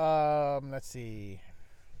 Yeah. Let's see.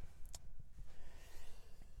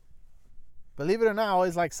 Believe it or not, I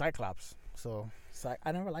always like Cyclops. So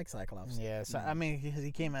I never liked Cyclops. yeah. So, No. I mean,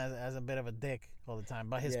 he came as a bit of a dick all the time,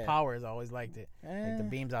 but his Yeah. powers, I always liked it. Like the Eh,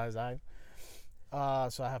 beams out his eye.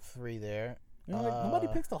 So I have 3 there. you know, like, nobody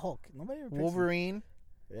picks the Hulk. Nobody ever picks him. Wolverine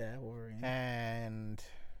Yeah, Wolverine. and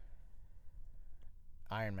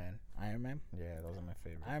Iron Man. Iron Man. Yeah, those are my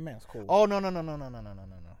favorite. Iron Man's cool. Oh no.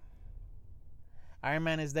 Iron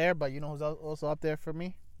Man is there, but you know who's also up there for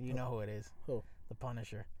me? You know who it is. Who? The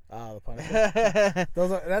Punisher. Oh, the Punisher.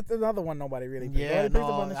 That's another one nobody really picks. Yeah, Nobody picks the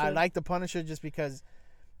no, Punisher. I like the Punisher just because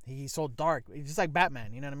he's so dark. He's just like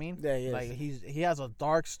Batman. You know what I mean? Yeah, he is. Like he has a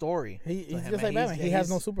dark story. He's to him, just like man. Batman. He has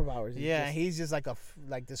no superpowers. He's just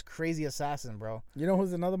like this crazy assassin, bro. You know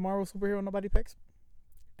who's another Marvel superhero nobody picks?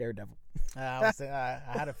 Daredevil. I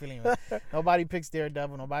had a feeling nobody picks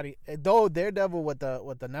Daredevil. Nobody, though Daredevil with the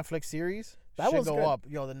Netflix series That should was go good. up.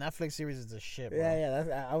 Yo, the Netflix series is the shit, bro.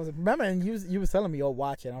 Yeah. I was remembering you was telling me you'll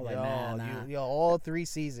watch it. And I was Yo, like, nah. yo, all 3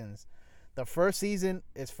 seasons. The first season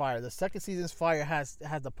is fire. The second season's fire has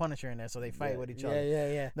the Punisher in there, so they fight with each other.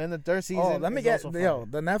 Yeah. Then the third season. Oh, let me is get also yo fire.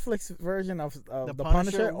 the Netflix version of the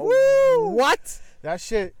Punisher? Punisher. Woo! What? That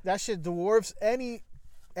shit dwarfs any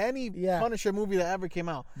Yeah. Punisher movie that ever came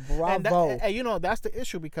out. Bravo. And you know that's the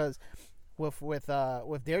issue because with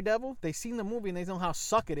Daredevil, they seen the movie and they know how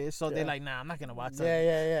suck it is, so they're like, nah, I'm not gonna watch that.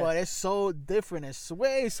 Yeah. But it's so different. It's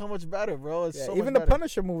way so much better, bro. It's Yeah, so even much the better.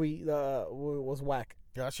 Punisher movie was whack.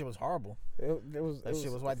 Yeah, that shit was horrible. It was That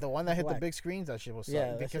shit was like the one that hit the whack. big screens. That shit was Yeah, suck.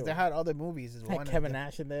 that Because shit they was- had other movies. Is Had one Kevin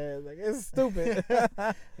Nash in there. Like, it's stupid.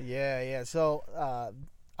 Yeah. So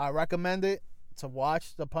I recommend it to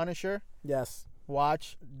watch The Punisher, Yes.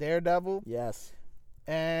 watch Daredevil, Yes.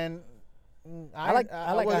 and I like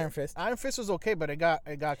Iron Fist. Iron Fist was okay, but it got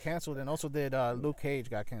canceled, and also did Luke Cage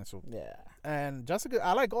got canceled. Yeah. And Jessica,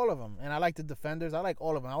 I like all of them, and I like the Defenders. I like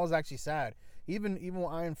all of them. I was actually sad, even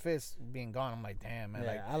with Iron Fist being gone. I'm like, damn, man. Yeah,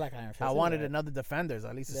 Like I like Iron Fist. I It's wanted alright. another Defenders,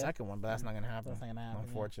 at least a Yeah. second one, but that's not gonna happen. That's not gonna happen, yeah.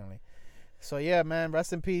 unfortunately. So yeah, man.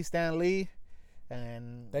 Rest in peace, Stan Lee.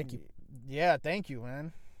 And Thank you. Yeah, thank you,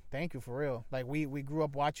 man. Thank you for real. Like we grew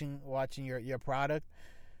up watching your product.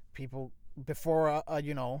 People before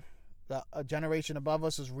you know, a generation above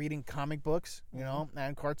us was reading comic books, you know,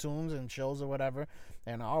 and cartoons and shows or whatever.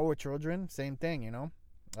 And our children, same thing, you know.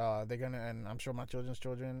 They're gonna, and I'm sure my children's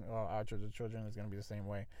children or our children's children is gonna be the same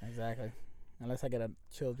way. Exactly. Unless I get a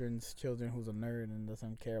children's children who's a nerd and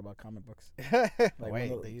doesn't care about comic books. Wait, one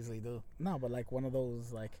of they usually do. No, but like one of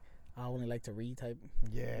those like I only like to read type.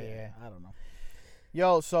 Yeah. I don't know.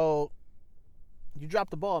 Yo, so you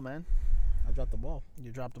dropped the ball, man. I dropped the ball.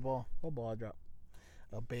 You dropped the ball. What ball I dropped?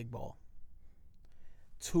 A big ball.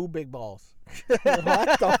 2 big balls. What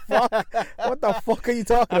the fuck? What the fuck are you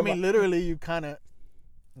talking I about? mean, literally, you kind of.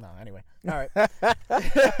 No, anyway. All right.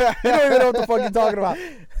 You don't even know what the fuck you're talking about.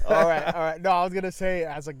 All right. No, I was gonna say,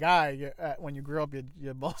 as a guy, when you grew up,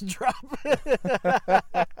 your balls drop.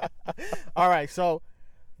 All right. So,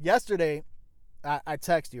 yesterday, I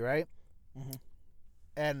text you, right? Mhm.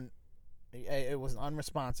 And it was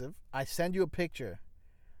unresponsive. I send you a picture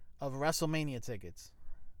of WrestleMania tickets,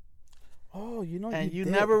 Oh, you know, and you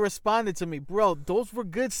did. never responded to me, bro. Those were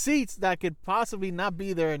good seats that could possibly not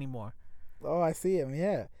be there anymore. Oh, I see him.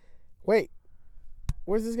 Yeah. Wait,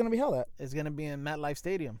 where's this gonna be held at? It's gonna be in MetLife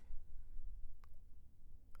Stadium.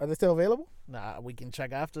 Are they still available? Nah, we can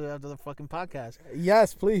check after the fucking podcast.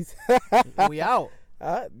 Yes, please. We out.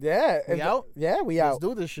 Yeah. We out? Yeah, we Let's out.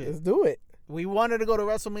 do this shit. Let's do it, We wanted to go to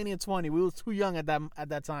WrestleMania 20. We was too young at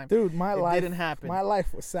that time. dude. My It life didn't happen. My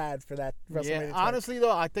life was sad for that WrestleMania. Yeah, 20. honestly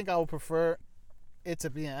though, I think I would prefer it to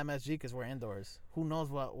be in MSG because we're indoors. Who knows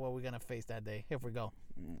what we're gonna face that day if we go.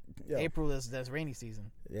 Yo, April that's rainy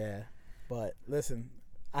season. Yeah, but listen,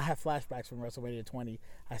 I have flashbacks from WrestleMania 20.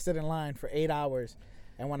 I stood in line for 8 hours,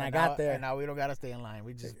 and when I got there, and now we don't gotta stay in line.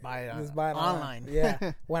 We just buy it just buy it online.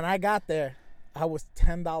 Yeah, when I got there, I was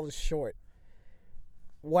 $10 short.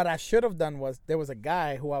 What I should have done was there was a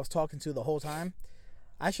guy who I was talking to the whole time.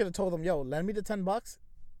 I should have told him, "Yo, lend me the $10,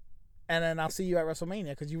 and then I'll see you at WrestleMania,"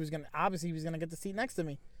 because he was gonna get the seat next to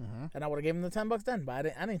me, and I would have given him the $10 then. But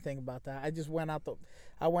I didn't think about that. I just went out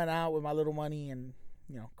with my little money and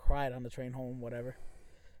cried on the train home. Whatever.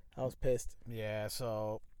 I was pissed. Yeah,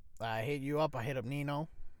 so I hit you up. I hit up Nino.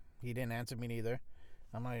 He didn't answer me neither.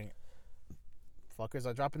 I'm like, fuckers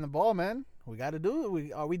are dropping the ball, man. We got to do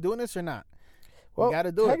it. Are we doing this or not? Well, we got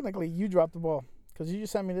to do it. technically, you dropped the ball Because you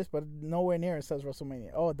just sent me this, but nowhere near it says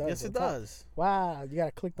WrestleMania. Oh, it does. Yes, it does. Wow, you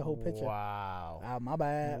gotta click the whole picture. Wow. Ah, my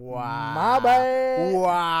bad. Wow. My bad.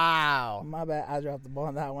 Wow. My bad. I dropped the ball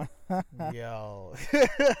on that one. Yo.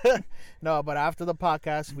 No, but after the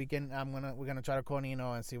podcast, we're gonna try to call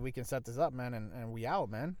Nino and see if we can set this up, man, and we out,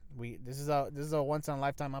 man. This is a once in a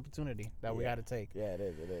lifetime opportunity that we got to take. Yeah, it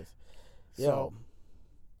is. It is. So, Yo,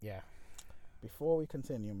 yeah. before we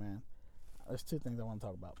continue, man, there's two things I want to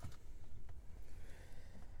talk about.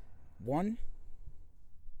 One,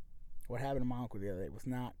 what happened to my uncle the other day was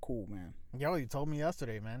not cool, man. Yo, you told me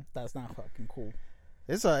yesterday, man. That's not fucking cool.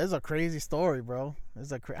 It's a crazy story, bro.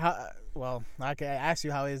 Well, I can ask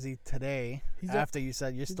you how is he today after you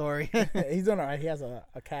said your story. He's doing all right. He has a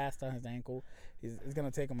cast on his ankle. It's going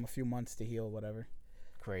to take him a few months to heal, whatever.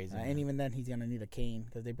 Crazy. And even then, he's going to need a cane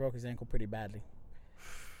because they broke his ankle pretty badly.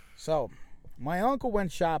 So, my uncle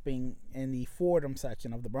went shopping in the Fordham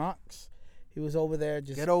section of the Bronx. He was over there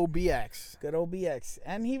just... Good old BX. Good old BX.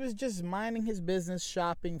 And he was just minding his business,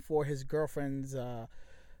 shopping for his girlfriend's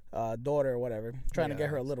daughter or whatever. Trying to get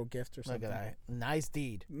her a little gift or something. Look at that. Nice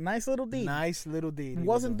deed. Nice little deed. Nice little deed. He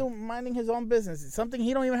wasn't minding his own business. It's something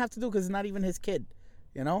he don't even have to do because it's not even his kid.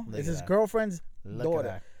 You know? Look it's at his that. girlfriend's daughter.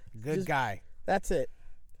 At that. Good Just- guy. That's it.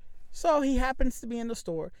 So he happens to be in the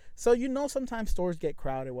store. So you know sometimes stores get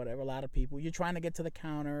crowded, whatever, a lot of people. You're trying to get to the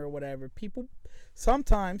counter or whatever. People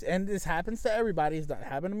sometimes, and this happens to everybody, it's not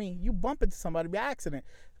happened to me, you bump into somebody by accident.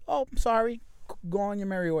 Oh, I'm sorry. Go on your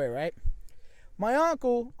merry way, right? My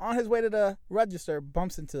uncle, on his way to the register,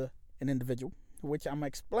 bumps into an individual, which I'm going to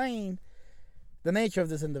explain the nature of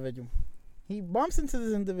this individual. He bumps into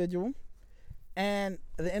this individual, and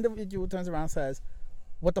the individual turns around and says,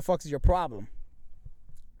 "What the fuck is your problem?"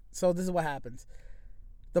 So this is what happens.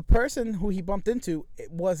 The person who he bumped into,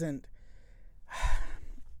 it wasn't.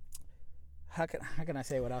 How can I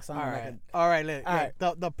say it without sounding like a... All right.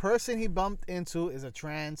 All The person he bumped into is a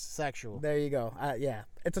transsexual. There you go. Yeah,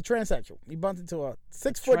 it's a transsexual. He bumped into a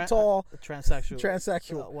 6 foot tall transsexual.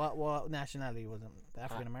 transsexual. What nationality was him?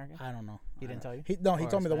 African American? I don't know. He didn't tell you? He Or told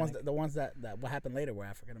me Hispanic? the ones that what happened later were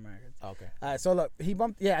African Americans. Okay. So look, he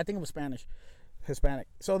bumped. Yeah, I think it was Spanish, Hispanic.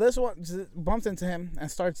 So this one just bumps into him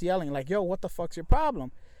and starts yelling like, "Yo, what the fuck's your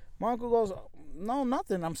problem?" My uncle goes, "No,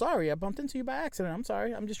 nothing. I'm sorry. I bumped into you by accident. I'm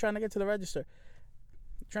sorry. I'm just trying to get to the register."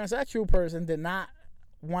 Transsexual person did not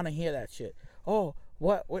want to hear that shit. Oh,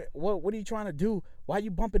 what are you trying to do? Why are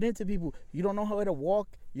you bumping into people? You don't know how to walk.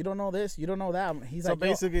 You don't know this. You don't know that. He's So like,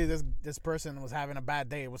 basically, this person was having a bad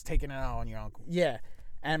day. Was taking it out on your uncle. yeah.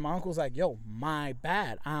 And my uncle's like, "Yo, my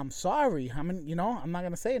bad. I'm sorry. I'm not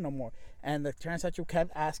gonna say it no more." And the transsexual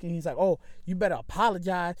kept asking. He's like, "Oh, you better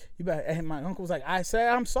apologize. You better." And my uncle was like, "I said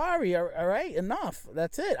I'm sorry. All right, enough.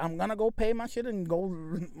 That's it. I'm gonna go pay my shit and go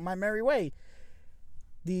my merry way."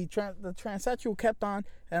 The transsexual kept on,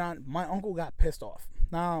 and my uncle got pissed off.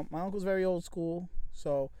 Now, my uncle's very old school,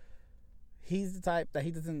 so he's the type that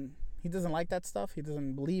he doesn't like that stuff. He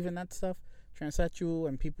doesn't believe in that stuff. Transsexual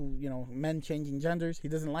and people, men changing genders. He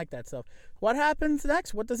doesn't like that stuff. What happens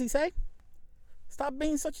next? What does he say? Stop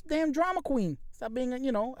being such a damn drama queen. Stop being,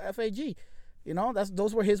 FAG.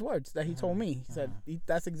 Those were his words that he told me. He said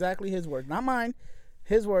that's exactly his words, not mine.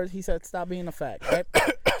 His words. He said, "Stop being a fag." Right?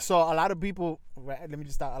 So a lot of people. Let me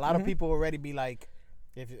just stop. A lot of people already be like,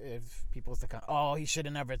 if people was to come, "Oh, he should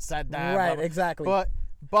have never said that." Right. Blah, blah. Exactly.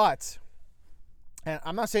 But. And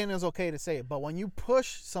I'm not saying it's okay to say it, but when you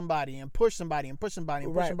push somebody and push somebody and push somebody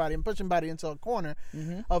and push Right. somebody and push somebody into a corner,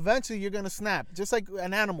 eventually you're gonna snap. Just like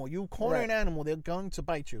an animal, you corner Right. an animal, they're going to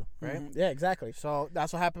bite you, right? Yeah. Exactly. So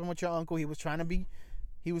that's what happened with your uncle. He was trying to be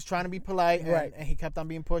polite, Right. and he kept on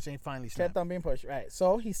being pushed, and he finally snapped. Kept on being pushed. Right.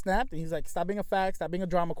 So he snapped, and he's like, "Stop being a fag. Stop being a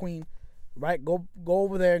drama queen. Right. Go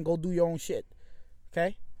over there and go do your own shit."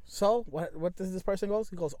 Okay. So what does this person goes?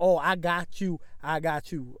 He goes, "Oh, I got you. I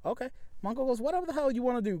got you." Okay. My uncle goes, "Whatever the hell you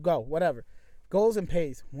want to do, go. Whatever." Goes and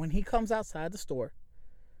pays. When he comes outside the store,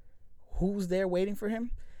 who's there waiting for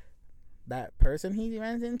him? That person he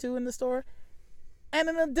ran into in the store, and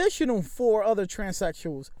an additional 4 other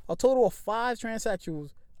transsexuals. A total of 5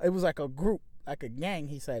 transsexuals. It was like a group, like a gang,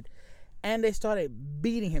 he said. And they started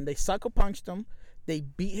beating him. They sucker punched him. They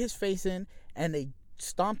beat his face in, and they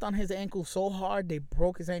stomped on his ankle so hard they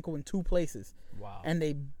broke his ankle in 2 places. Wow. And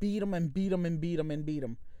they beat him and beat him and beat him and beat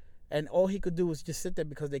him. And all he could do was just sit there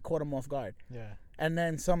because they caught him off guard. Yeah. And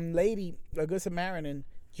then some lady, a good Samaritan,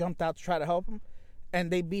 jumped out to try to help him, and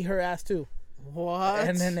they beat her ass too. What?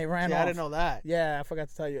 And then they ran off. I didn't know that. Yeah, I forgot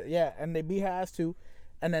to tell you. Yeah, and they beat her ass too,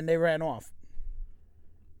 and then they ran off.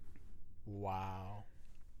 Wow.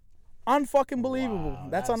 Unfucking believable. Wow,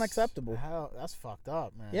 That's unacceptable. That's fucked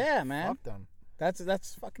up, man. Yeah, man. Fuck them.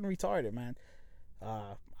 That's fucking retarded, man.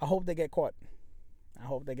 I hope they get caught. I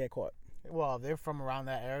hope they get caught. Well, if they're from around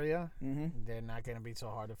that area, Mm-hmm. they're not gonna be so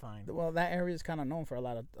hard to find. Well, that area is kind of known for a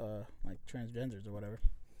lot of like transgenders or whatever.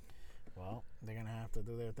 Well, they're gonna have to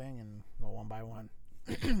do their thing and go one by one.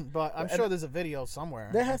 But I'm And- sure there's a video somewhere.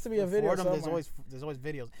 There has to be a video Fordham, somewhere. there's always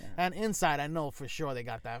videos. Yeah. And inside, I know for sure they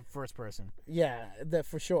got that first person. Yeah, that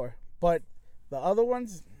for sure. But the other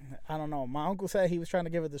ones, I don't know. My uncle said he was trying to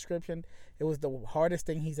give a description. It was the hardest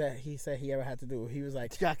thing he said he ever had to do. He was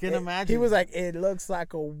like, I can imagine. He was like, it looks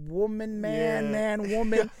like a woman, man,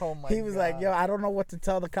 woman. Oh my He was like, God. yo, I don't know what to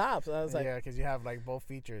tell the cops. I was like, yeah, because you have like both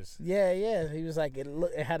features. yeah. He was like, it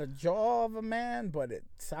had a jaw of a man, but it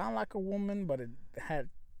sounded like a woman, but it had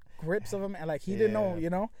grips of a man. Like he didn't know,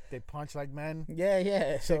 Yeah. They punch like men,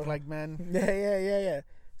 Yeah. So kick like men, yeah.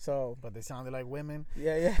 So but they sounded like women.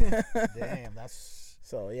 yeah. Damn, that's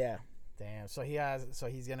So yeah. damn. So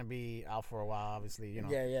he's gonna be out for a while, obviously.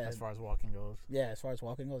 Yeah. As far as walking goes, Yeah, as far as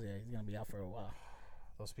walking goes, yeah, he's gonna be out for a while.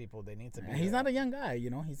 those people they need to be. And he's not a young guy,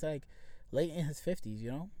 He's like late in his 50s,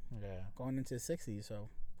 Yeah, going into his 60s. So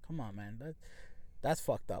come on, man, that's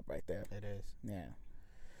fucked up right there. it is. Yeah,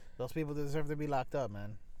 Those people deserve to be locked up,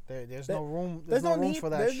 man. There's There- no room. there's no room need for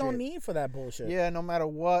that. There's shit. no need for that bullshit. Yeah, no matter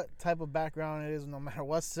what type of background it is, no matter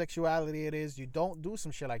what sexuality it is, you don't do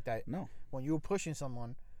some shit like that. No. When you're pushing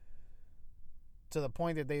someone to the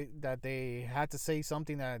point that they had to say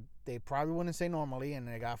something that they probably wouldn't say normally, and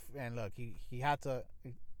look, he had to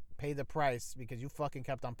pay the price because you fucking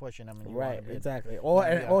kept on pushing him. And you Right, wanted to be- exactly. wanted All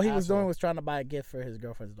to be all an he was doing asshole. was trying to buy a gift for his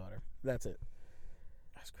girlfriend's daughter. That's it.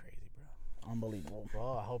 That's crazy, bro. Unbelievable.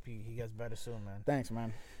 Well, I hope he gets better soon, man. Thanks,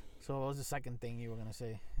 man. So what was the second thing you were gonna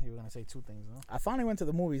say? You were gonna say two things, no? I finally went to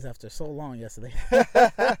the movies after so long yesterday.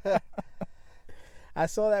 I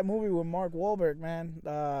saw that movie with Mark Wahlberg, man.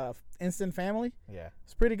 Instant Family. Yeah.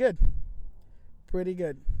 It's pretty good. Pretty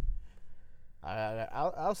good.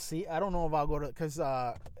 I'll see. I don't know if I'll go to because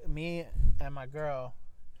me and my girl,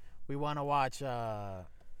 we want to watch. What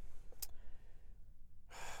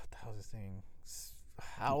the hell's this thing?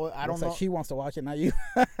 I don't Looks know. like she wants to watch it, not you.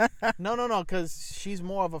 No, because she's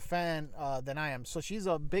more of a fan than I am. So she's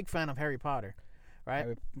a big fan of Harry Potter,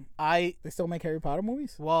 right? They still make Harry Potter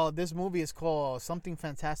movies? Well, this movie is called something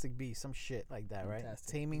Fantastic Beasts, some shit like that, right?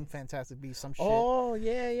 Fantastic Taming Fantastic Beasts, some shit. Oh,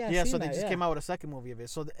 yeah. Yeah, so they just came out with a second movie of it.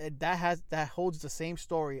 So that holds the same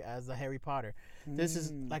story as the Harry Potter. This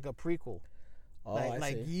is like a prequel, Oh, I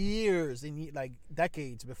like see. years and like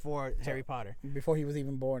decades before Harry Potter. Before he was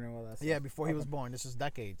even born and all that stuff. Yeah, before he was born. This is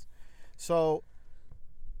decades. So,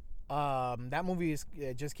 that movie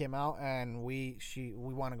it just came out, and we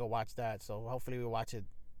want to go watch that. So hopefully we watch it.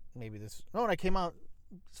 Maybe this. No, that came out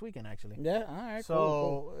this weekend actually. Yeah, all right, So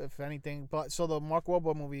cool. if anything, so the Mark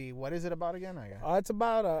Wahlberg movie, what is it about again? I guess It's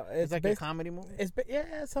about it's like a based- comedy movie.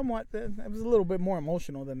 yeah, somewhat. It was a little bit more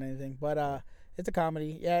emotional than anything, but it's a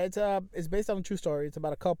comedy. Yeah, it's based on a true story. It's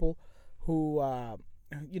about a couple who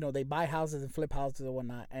they buy houses and flip houses and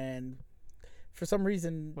whatnot, and for some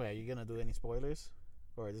reason, Wait, are you gonna do any spoilers,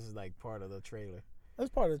 or this is like part of the trailer? that's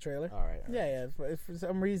part of the trailer. All right. Yeah. For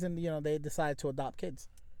some reason, they decide to adopt kids,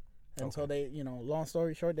 and so they, long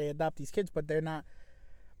story short, they adopt these kids, but they're not.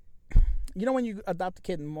 When you adopt a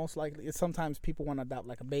kid, most likely, sometimes people want to adopt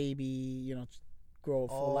like a baby, grow a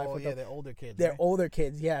full life with them. they're older kids. They're right? older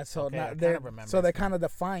kids, yeah. So Okay, I not, kind they're of remember so they're this kind of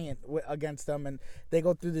defiant against them, and they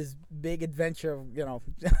go through this big adventure of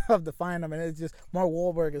of defying them, and it's just Mark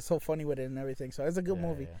Wahlberg is so funny with it and everything. So it's a good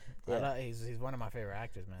movie. Yeah. Yeah. He's one of my favorite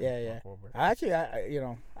actors, man. Yeah. Mark Wahlberg. I actually,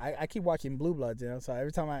 I keep watching Blue Bloods, so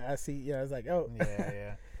every time I see, it's like, oh,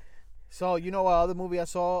 Yeah. So what other movie I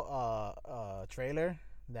saw? Trailer.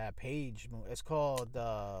 That Paige movie. It's called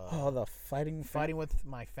the fighting. Fighting with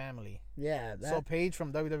My Family. Yeah, So Paige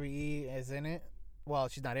from WWE is in it. Well,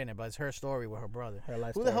 she's not in it, but it's her story with her brother. her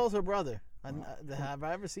life. Who the hell's her brother? Have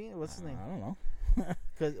I ever seen it? What's his name? I don't know.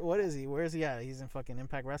 Cause what is he? Where is he at? He's in fucking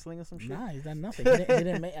Impact Wrestling or some shit. Nah, he's done nothing. He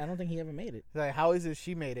didn't make. I don't think he ever made it. Like, how is it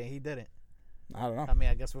she made it? He didn't. I don't know. I mean,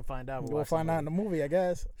 I guess we'll find out. We'll find out in the movie, I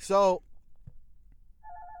guess. So,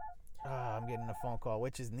 I'm getting a phone call,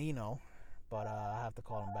 which is Nino, but I have to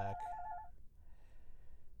call him back.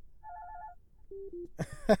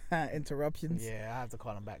 Interruptions. Yeah, I have to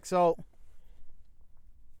call him back. So,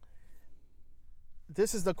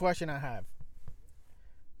 this is the question I have.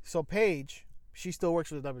 So, Paige, she still works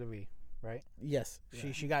for the WWE, right? Yes.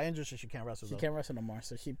 She got injured, so she can't wrestle. She though. can't wrestle no more,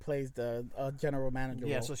 so she plays the general manager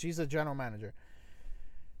Yeah, role. so she's a general manager.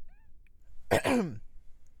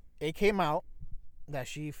 It came out that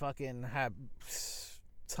she fucking had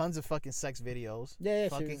tons of fucking sex videos. Yeah,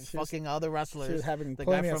 fucking other wrestlers. She was having the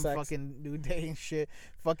plenty guy of from sex. fucking New Day and shit.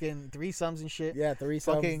 Fucking threesomes and shit. Yeah, threesomes.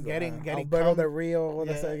 Fucking getting Alberto cum. Del Rio, all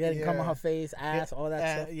that Yeah, stuff, getting cum on yeah. her face, ass, all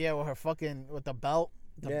that stuff. Yeah, with her fucking with the belt.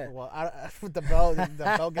 Yeah. With the belt, the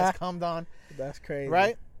belt gets cummed on. That's crazy,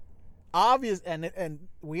 Right? Obvious, and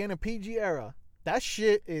we in a PG era. That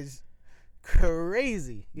shit is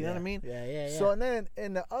crazy. You know what I mean? Yeah. So and then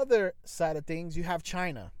in the other side of things, you have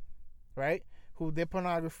China, right? Who did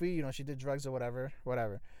pornography? You know, she did drugs or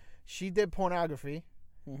whatever. She did pornography,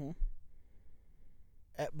 Mhm.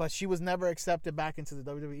 but she was never accepted back into the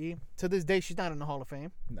WWE. To this day, she's not in the Hall of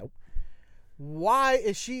Fame. Nope. Why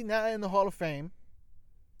is she not in the Hall of Fame?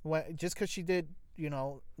 Just because she did, you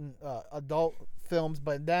know, adult films,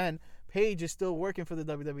 but then Paige is still working for the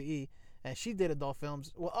WWE, and she did adult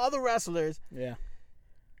films. Well, other wrestlers, Yeah.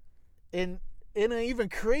 in an even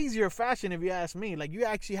crazier fashion, if you ask me, like you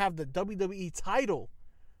actually have the WWE title,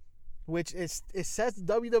 which it says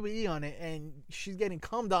WWE on it, and she's getting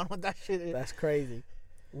cummed on with that shit. That's crazy.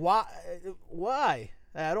 Why?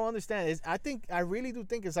 I don't understand. I really do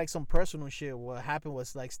think it's like some personal shit. What happened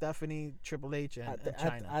was like Stephanie, Triple H, and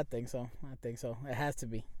China. I think so. It has to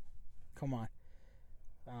be. Come on.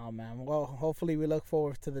 Oh man. Well, hopefully we look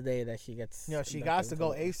forward to the day that she gets. You know, she got to go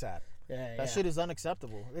ASAP. Yeah. That shit is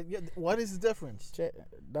unacceptable. What is the difference?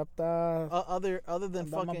 Other than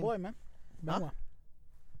fucking my boy, man. Benoit. Huh?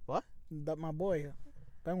 What? That my boy,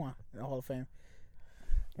 Benoit, in the Hall of Fame.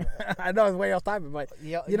 I know it's way off topic, but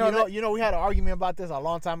Yeah, you know, we had an argument about this a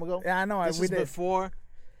long time ago. yeah, I know. This we is did.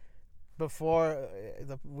 before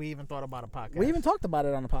we even thought about a podcast. We even talked about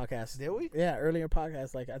it on the podcast. Did we? Yeah, earlier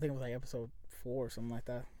podcast. Like I think it was like episode 4 or something like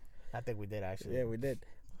that. I think we did actually. Yeah, we did.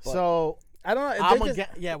 But So I don't know.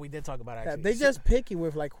 yeah, we did talk about it actually. They just picky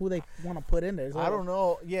with like who they want to put in there. I don't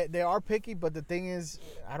know. Yeah, they are picky, but the thing is,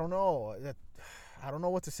 I don't know. I don't know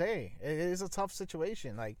what to say. It is a tough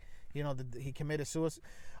situation. Like, you know, he committed suicide.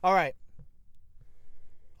 All right.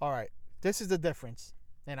 This is the difference,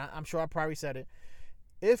 and I'm sure I probably said it.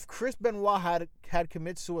 If Chris Benoit had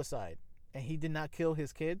committed suicide and he did not kill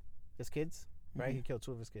his kids, right? Mhm. He killed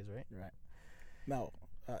 2 of his kids, right? Right. No.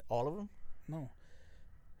 All of them. No.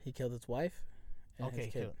 He killed his wife. And Okay.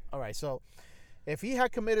 his kid. All right. So, if he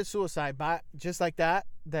had committed suicide by just like that,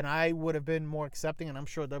 then I would have been more accepting, and I'm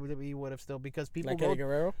sure WWE would have still, because people Like Eddie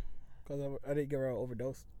Guerrero, because Eddie Guerrero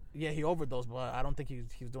overdosed. Yeah, he overdosed, but I don't think he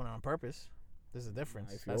was doing it on purpose. There's a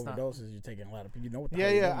difference. If you overdoses, you're taking a lot of. You know what? The Yeah,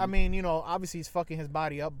 hell you're yeah. doing. I mean, you know, obviously he's fucking his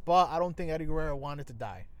body up, but I don't think Eddie Guerrero wanted to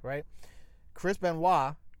die, right? Chris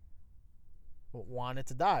Benoit wanted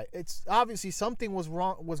to die. It's obviously something was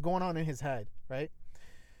going on in his head, right?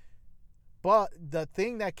 But the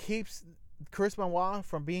thing that keeps Chris Benoit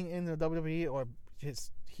from being in the WWE or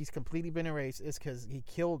he's completely been erased is because he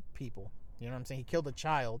killed people. You know what I'm saying? He killed a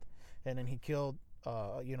child, and then he killed,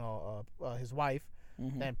 his wife.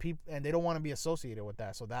 Mhm. And they don't want to be associated with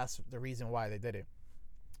that, so that's the reason why they did it.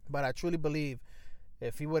 But I truly believe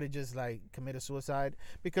if he would have just like committed suicide,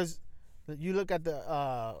 because you look at the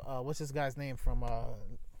what's this guy's name from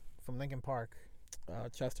Linkin Park?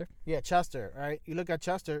 Chester. Yeah, Chester. Right? You look at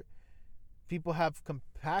Chester, people have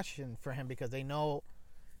compassion for him because they know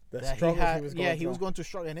The that struggles he he was going he was going through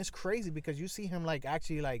struggle, and it's crazy because you see him like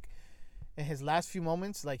actually like in his last few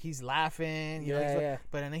moments, like he's laughing, you know, Yeah.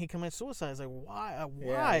 but then he commits suicide. It's like why?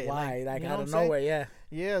 Yeah, why? Like you know out what of I'm saying? nowhere. Yeah.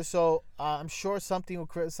 Yeah, so I'm sure something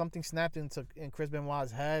snapped in Chris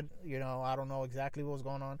Benoit's head. You know, I don't know exactly what was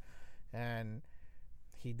going on, and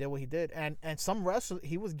he did what he did. And some wrestler,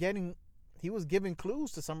 he was giving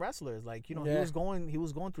clues to some wrestlers. Like, you know, Yeah. he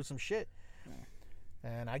was going through some shit.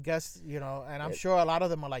 And I guess, you know, and I'm sure a lot of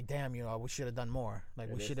them are like, damn, you know, we should have done more. Like,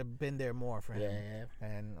 we should have been there more for him. Yeah.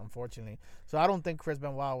 And unfortunately, so I don't think Chris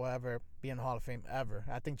Benoit will ever be in the Hall of Fame ever.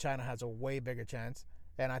 I think China has a way bigger chance.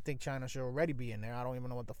 And I think China should already be in there. I don't even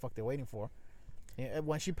know what the fuck they're waiting for. Yeah,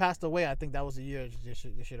 when she passed away, I think that was the year they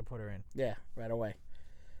should have put her in. Yeah. Right away.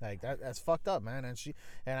 Like that's fucked up, man. And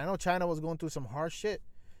I know China was going through some harsh shit,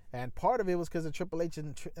 and part of it was because of Triple H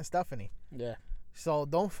and Stephanie. Yeah. So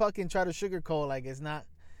don't fucking try to sugarcoat like it's not,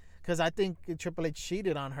 because I think Triple H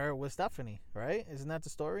cheated on her with Stephanie, right? Isn't that the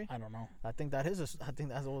story? I don't know. I think that's what's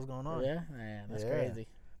going on. Yeah. Man, that's Yeah. crazy.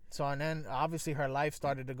 So and then obviously her life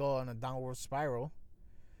started to go on a downward spiral,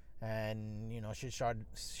 and you know shit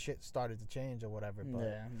started to change or whatever. But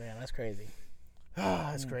Yeah. Man, that's crazy.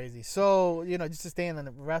 that's crazy. So you know, just to stay on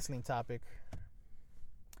the wrestling topic,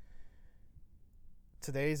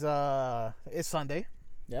 today's it's Sunday.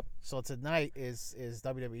 Yep. So tonight is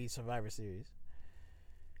WWE Survivor Series.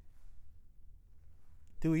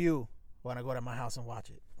 Do you want to go to my house and watch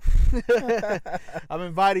it? I'm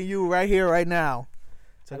inviting you right here, right now,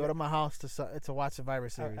 to go to my house to watch Survivor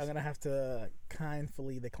Series. I'm gonna have to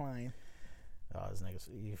kindly decline. Oh, this nigga,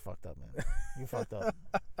 you fucked up, man. You fucked up.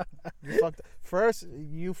 You fucked up. First,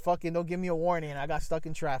 you fucking don't give me a warning. I got stuck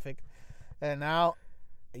in traffic, and now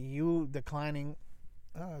you declining.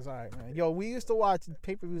 Oh, it's all right, man. Yo, we used to watch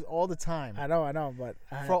pay-per-views all the time. I know, but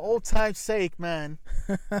For old time's sake, man.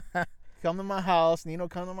 Come to my house. Nino,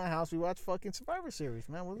 come to my house. We watch fucking Survivor Series,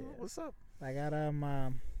 man. What's up? I got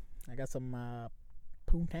some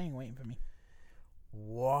poontang waiting for me.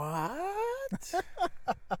 What?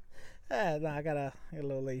 Yeah, no, I got a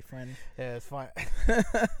little lady friend. Yeah, it's fine.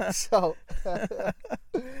 So,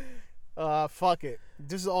 fuck it.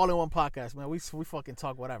 This is all in one podcast, man. We fucking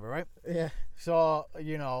talk whatever, right? Yeah. So,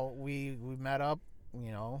 we met up,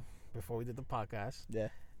 before we did the podcast. Yeah.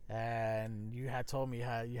 And you had told me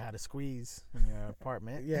you had a squeeze in your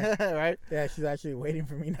apartment. Yeah. Right? Yeah, she's actually waiting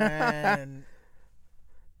for me now. And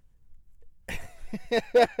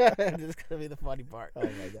this is gonna be the funny part. Oh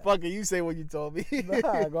my god. Fuck it, you say what you told me.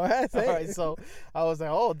 Nah, go ahead, say All right, it. so I was like,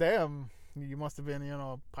 oh damn, you must have been,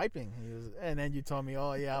 piping. And then you told me,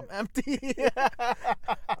 oh yeah, I'm empty.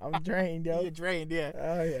 I'm drained, yo. You're drained, yeah.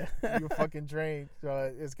 Oh yeah. You're fucking drained.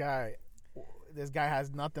 So this guy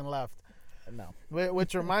has nothing left. No.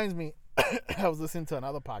 Which reminds me, I was listening to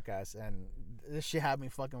another podcast and this shit had me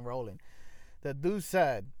fucking rolling. The dude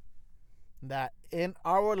said that in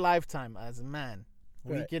our lifetime as a man,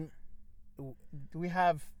 Right. we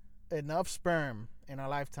have enough sperm in our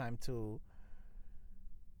lifetime to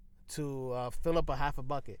fill up a half a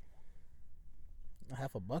bucket.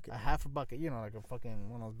 Half a bucket. A half a bucket, like a fucking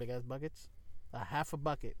one of those big ass buckets. A half a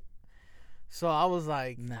bucket. So I was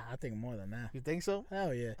like, Nah, I think more than that. you think so?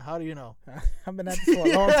 Hell yeah. How do you know? I've been at this for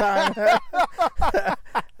a long time.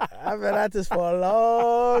 I've been at this for a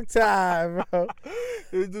long time, bro.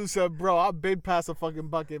 This dude said, bro, I've been past a fucking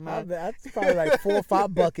bucket, man. That's probably like 4 or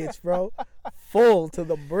 5 buckets, bro. Full to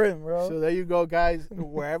the brim, bro. So there you go, guys.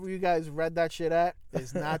 Wherever you guys read that shit at,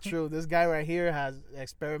 it's not true. This guy right here has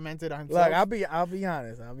experimented on himself. Look, I'll be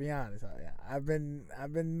honest. I've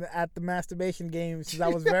been at the masturbation game since I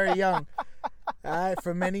was very young. All right,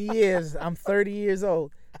 for many years. I'm 30 years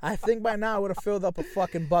old. I think by now I would have filled up a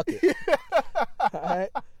fucking bucket. All right,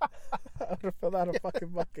 I would have filled out a fucking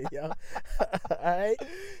bucket, yo. All right,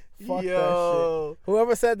 fuck that shit.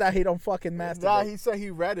 Whoever said that he don't fucking masturbate. Nah, he said he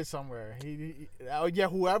read it somewhere.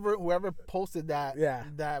 Whoever posted that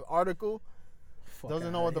that article Fuck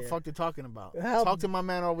doesn't know outta what the here. fuck you're talking about. How- Talk to my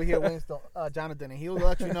man over here, Winston, Jonathan, and he'll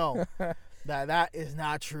let you know that is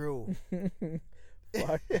not true.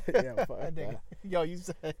 Fuck, yeah, fuck that. Yo, you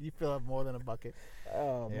said you fill up more than a bucket.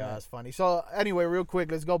 Oh Yeah, man. that's funny. So anyway, real quick,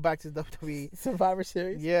 let's go back to WWE. Survivor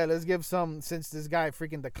Series. Yeah, let's give some, since this guy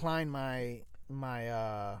freaking declined my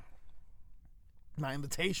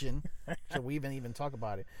invitation. Should we even talk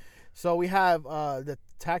about it? So we have the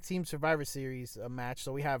Tag Team Survivor Series match.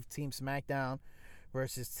 So we have Team SmackDown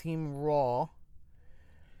versus Team Raw.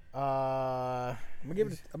 I'm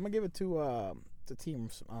gonna give it to Team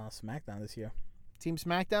SmackDown this year. Team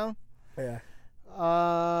SmackDown. Yeah.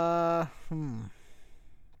 What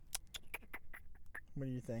What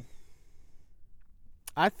do you think?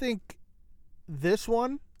 I think this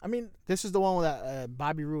one. I mean, This is the one that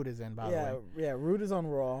Bobby Roode is in, by the way. yeah. Roode is on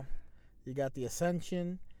Raw. You got the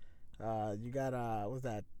Ascension. You got what's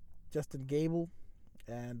that? Justin Gable,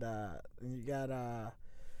 and you got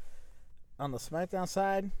on the SmackDown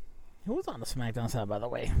side. Who's on the SmackDown side, by the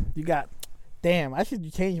way? You got. Damn, I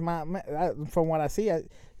should change from what I see.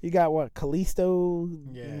 You got what, Kalisto,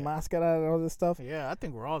 Mascara, and all this stuff. Yeah, I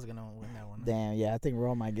think Raw's gonna win that one. Damn, yeah, I think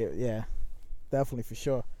Raw might get. Yeah, definitely for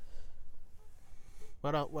sure.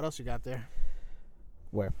 What else you got there?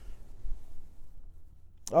 Where?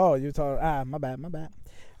 Oh, you're talking. My bad.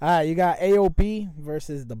 All right, you got AOP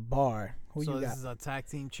versus The Bar. Who So you this got? is a tag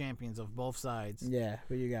team champions of both sides. Yeah,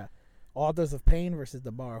 who you got? Authors of Pain versus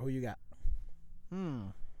The Bar. Who you got?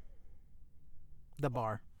 The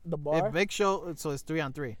Bar. The Bar. If Big Show. So it's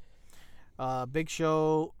 3-on-3. Big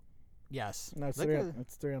Show. Yes. No, it's Look at-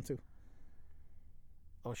 it's 3-on-2.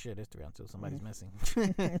 Oh shit! It's 3-on-2. Somebody's missing.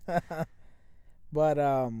 But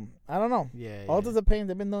I don't know. Yeah. Authors of Pain,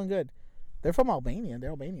 they've been doing good. They're from Albania. They're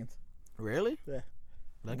Albanians. Really? Yeah.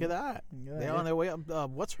 Look at that. Yeah, They're on their way up.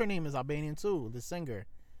 What's her name is Albanian too. The singer.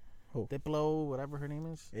 Who? Diplo, whatever her name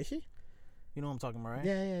is. Is she? You know what I'm talking about, right?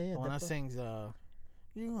 Yeah. The one that Diplo. sings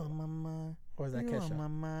You on my mind. Or is that You Kesha? on my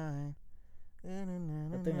mind.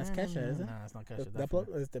 I think that's Kesha, is it? Nah, that's not Kesha. It's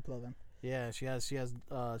definitely. Diplo? It's Diplo then. Yeah,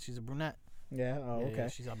 she's a brunette. Yeah. Oh, Yeah, okay. yeah,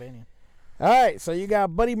 she's Albanian. All right, so you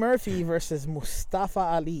got Buddy Murphy versus Mustafa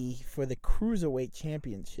Ali for the Cruiserweight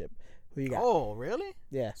Championship. Who you got? Oh, really?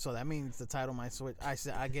 Yeah. So that means the title might switch.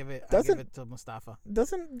 I give it to Mustafa.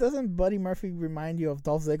 Doesn't Buddy Murphy remind you of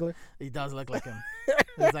Dolph Ziggler? He does look like him.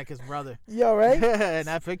 He's like his brother. Yo, right? In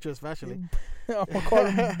that picture, especially. I'm gonna call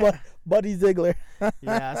him Buddy Ziggler.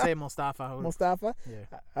 Yeah, I say Mustafa. Mustafa?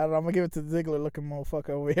 Yeah. I don't know. I'm gonna give it to the Ziggler looking motherfucker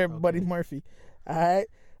over here, Okay. Buddy Murphy. All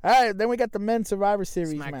right. Then we got the men's Survivor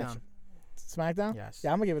Series SmackDown. match. SmackDown? Yes.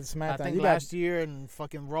 Yeah, I'm gonna give it to SmackDown. I think last year and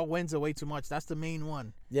fucking Raw wins it way too much. That's the main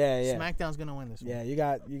one. Yeah. SmackDown's gonna win this one. Yeah, you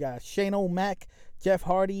got Shane O'Mac, Jeff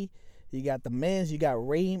Hardy, you got the Miz, you got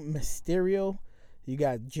Rey Mysterio, you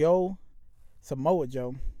got Samoa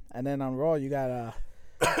Joe, and then on Raw you got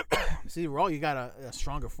See, Raw, you got a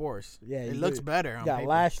stronger force. Yeah, it you looks do. better. You On got paper.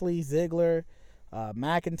 Lashley, Ziggler,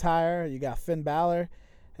 McIntyre, you got Finn Balor,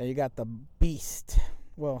 and you got the Beast.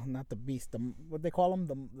 Well, not the Beast, what they call him,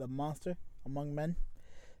 the monster among men.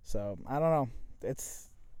 So I don't know.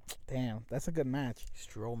 Damn, that's a good match.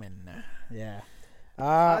 Strowman. Yeah.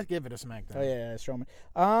 I'll give it a SmackDown. Oh yeah, Strowman.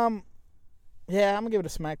 Yeah, I'm gonna give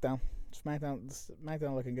it a SmackDown.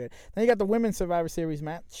 SmackDown looking good. Then you got the Women's Survivor Series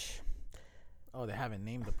match. Oh, they haven't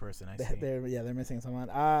named the person. I see. They're missing someone.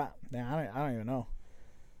 I don't even know.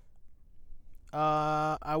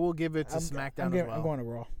 I will give it to SmackDown as well. I'm going to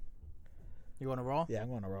Raw. You want to Raw? Yeah, I'm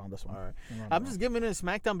going to Raw on this one. All right. I'm going to I'm Raw. just giving it to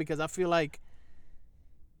SmackDown because I feel like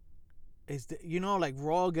like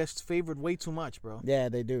Raw gets favored way too much, bro. Yeah,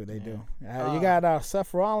 they do. They Yeah. do. You got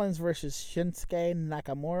Seth Rollins versus Shinsuke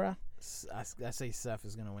Nakamura. I say Seth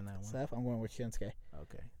is gonna win that one. Seth, I'm going with Shinsuke.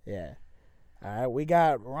 Okay. Yeah. All right, we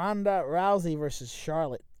got Ronda Rousey versus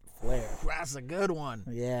Charlotte Flair. That's a good one.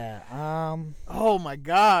 Yeah. Oh my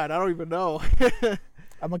God, I don't even know.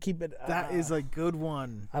 I'm gonna keep it. That is a good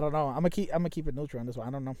one. I don't know. I'm gonna keep it neutral on this one.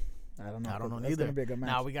 I don't know. I don't know It's neither. gonna be a good match.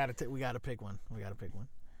 Now we gotta pick one. We gotta pick one.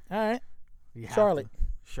 All right. You have Charlotte. to.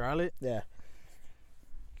 Charlotte. Yeah.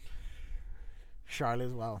 Charlotte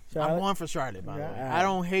as well. Charlotte? I'm going for Charlotte. By the way, Yeah, I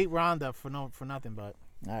don't hate Ronda for nothing, but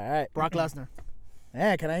All right. Brock Lesnar.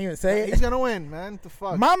 Yeah, can I even say He's it? gonna win, man. What the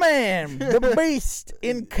fuck? My man, the Beast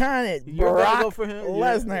incarnate, You're gonna Brock go for him.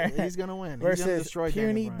 Lesnar He's gonna win. He's gonna versus destroy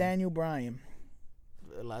puny Daniel Daniel Bryan.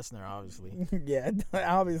 Bryan. Lesnar, obviously. Yeah,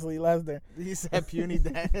 obviously Lesnar. He said puny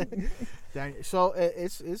Daniel. So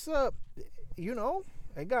it's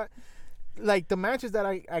it got like the matches that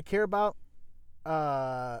I care about.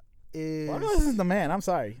 Is Brock Lesnar's the man. I'm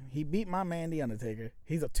sorry. He beat my man, The Undertaker.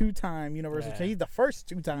 He's a two-time Universal champion. He's the first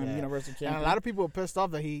two-time Yeah. Universal champion. And a lot of people were pissed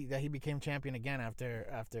off that he became champion again after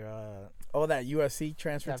that UFC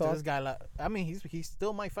transfer after talk. this guy. I mean, he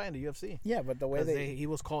still might fight in the UFC. Yeah, but the way Because he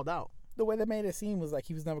was called out. the way they made it seem was like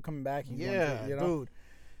he was never coming back. He was going Yeah, to, you know? dude.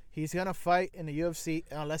 He's gonna fight in the UFC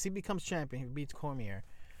unless he becomes champion. He beats Cormier.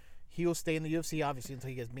 He will stay in the UFC obviously until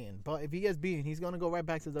he gets beaten. But if he gets beaten, he's gonna go right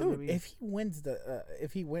back to Dude, WWE. if he wins That would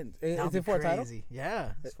is it for be a title? crazy.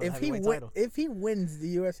 Yeah. it's for the If heavyweight title. he wins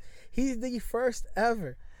the UFC, he's the first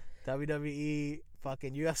ever WWE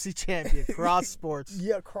fucking UFC champion, cross sports.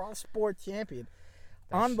 cross sport champion.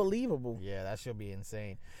 That's- Unbelievable. Yeah, that should be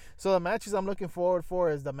insane. So the matches I'm looking forward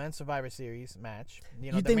for is the Men's Survivor Series match.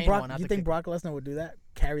 You know, You the think main Brock? one. not You the think Brock Lesnar would do that?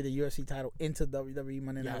 Carry the UFC title into WWE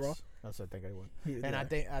Monday Night Raw? Yes, that's what I think I would. He would And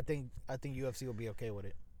do I that. think UFC will be okay with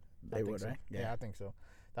it. I They think would, so. right? Yeah, I think so.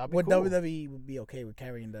 That'd be Would cool. WWE would be okay with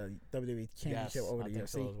carrying the WWE championship Yes, over I the think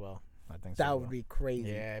UFC? so as well. I think so. That as would well. be crazy.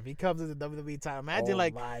 Yeah, if he comes to the WWE title, imagine oh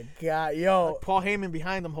like my god, yo! Paul Heyman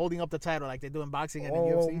behind him holding up the title like they do in boxing and in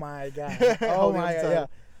Oh UFC. my god! Oh Holding my up the god! Yeah, title.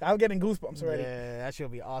 I'm getting goosebumps already. Yeah, that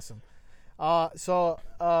should be awesome. I'm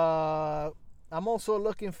also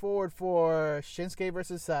looking forward for Shinsuke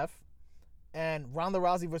versus Seth and Ronda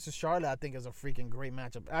Rousey versus Charlotte. I think is a freaking great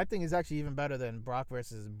matchup. I think it's actually even better than Brock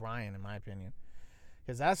versus Bryan in my opinion,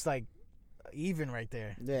 because that's like even right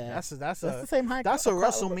there. Yeah, that's the same height. That's a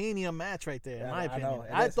WrestleMania match right there, in Yeah, my I opinion. know, it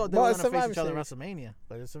I is. thought they Well, were it's going to face Survivor each other at Series. WrestleMania,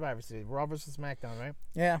 but it's Survivor Series. Raw versus SmackDown, right?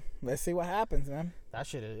 Yeah, let's see what happens, man. That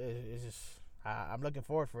shit is just. I'm looking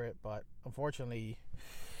forward for it, but unfortunately,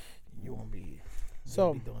 you won't be. So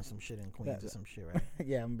You'll be doing some shit in Queens or some shit, right?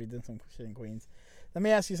 yeah, I'm gonna be doing some shit in Queens. Let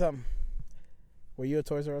me ask you something. Were you a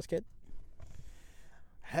Toys R Us kid?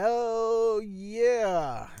 Hell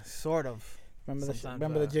yeah, sort of. Remember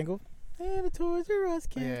Sometimes, the jingle? Hey, the Toys R Us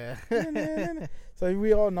kid. Yeah. So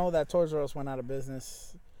we all know that Toys R Us went out of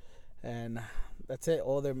business, and that's it.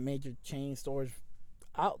 All their major chain stores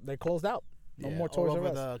out. They closed out. No more Toys all R over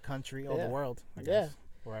Us. the country or Yeah. the world. I Yeah. guess,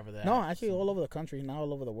 wherever they. No, are. actually, all over the country. Now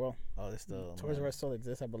all over the world. Oh, it's still Toys R Us still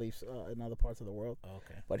exists, I believe, in other parts of the world.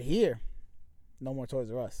 Okay. But here, no more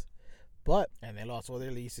Toys R Us. But And they lost all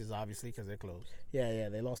their leases, obviously, because they're closed. yeah,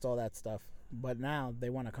 they lost all that stuff. But now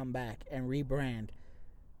they want to come back and rebrand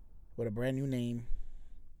with a brand new name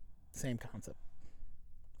Same concept.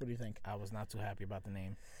 What do you think? I was not too happy about the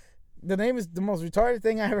name. The name is the most retarded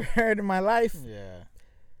thing I ever heard in my life. Yeah.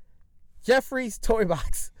 Jeffrey's Toy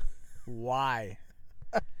Box. Why?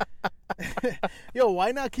 Yo,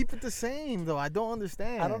 why not keep it the same though? I don't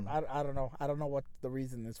understand. I don't know. I don't know what the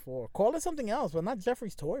reason is for. Call it something else, but not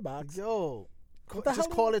Jeffrey's Toy Box. Yo, What the just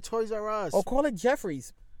hell? call it Toys R Us. Or call it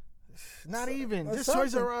Jeffrey's. Not even or just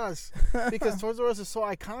Toys something. R Us, because Toys R Us is so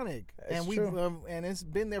iconic, and we true. and it's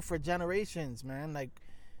been there for generations, man, like,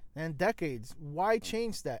 and decades. Why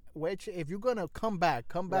change that? Which, if you're gonna come back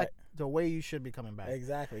Right. the way you should be coming back.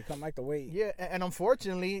 Exactly. Come like the way. Yeah, and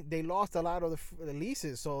unfortunately, they lost a lot of the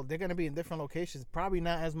leases, so they're gonna be in different locations. Probably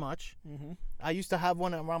not as much. Mm-hmm. I used to have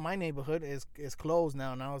one around my neighborhood. Is closed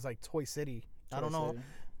now. Now it's like Toy City. I don't know.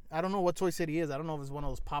 I don't know what Toy City is. I don't know if it's one of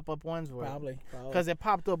those pop-up ones. Probably. Because it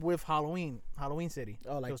popped up with Halloween City.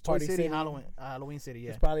 Oh, like it was Toy Party City, City? Halloween City, yeah.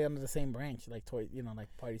 It's probably under the same branch, like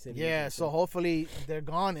like Party City. Yeah, so hopefully they're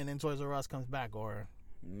gone and then Toys R Us comes back, or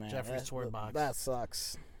Man, Jeffrey's Toy Box. That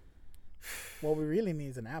sucks. What we really need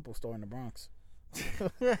is an Apple store in the Bronx.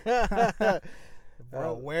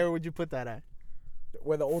 Bro, where would you put that at?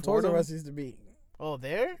 Where the old Toys Fordham? R Us used to be. Oh,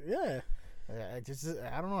 there? Yeah.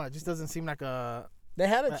 I don't know. It just doesn't seem like a... They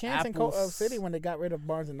had a chance in Apple's- City when they got rid of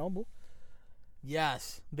Barnes & Noble.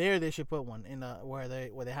 Yes, there they should put one in the where they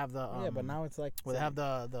have the yeah, but now it's like... where they have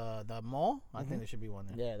the mall. I think there should be one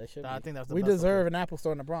there. Yeah, they should I be. think that's the We best deserve an Apple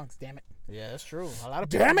store in the Bronx, damn it. Yeah, that's true. A lot of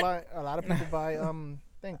Damn people it! buy. A lot of people buy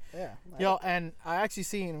thing. Yeah. Yo, and I actually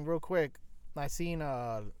seen real quick. I seen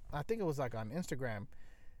I think it was like on Instagram.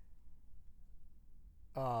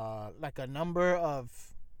 Like a number of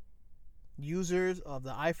users of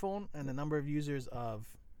the iPhone and the number of users of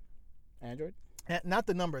Android? not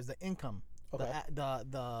the numbers, the income. Okay.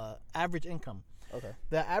 The average income. Okay.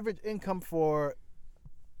 The average income for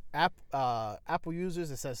Apple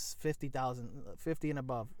users, it says 50,000, 50 and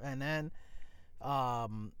above, and then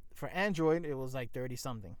for Android it was like 30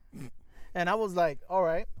 something, and I was like, all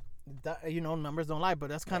right, that, numbers don't lie, but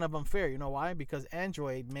that's kind of unfair. You know why? Because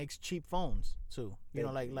Android makes cheap phones too.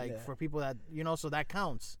 Yeah. For people that so that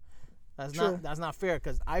counts. True. That's not fair,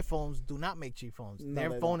 because iPhones do not make cheap phones. No, Their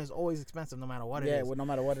they phone don't. is always expensive no matter what it is. Yeah, well, no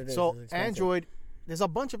matter what it is. So it's expensive. Android, there's a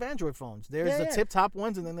bunch of Android phones. There's the Yeah. tip top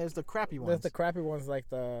ones, and then there's the crappy ones. There's the crappy ones like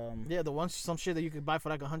the... Yeah, the ones, some shit that you could buy for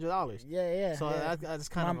like $100. Yeah. So yeah. that's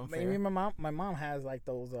kind of unfair. Maybe my mom has like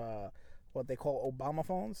those what they call Obama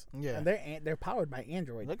phones. Yeah. And they're powered by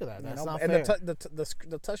Android. Look at that. you That's know? not and fair.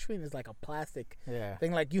 the touch screen is like a plastic Yeah.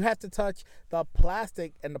 thing. Like you have to touch the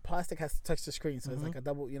plastic, and the plastic has to touch the screen. So it's like a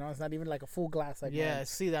double. It's not even like a full glass. Like Yeah, mine.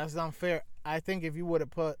 see, that's unfair. I think if you would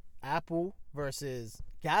have put Apple versus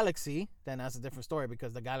Galaxy, then that's a different story,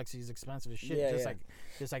 because the Galaxy is expensive as shit, Yeah,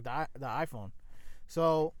 just like the iPhone.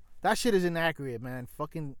 So that shit is inaccurate, man.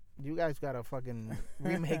 Fucking, you guys gotta fucking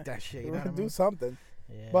remake that shit. You know what I do mean? something.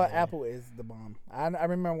 Yeah. But Apple is the bomb. I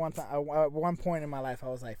remember one time, at one point in my life, I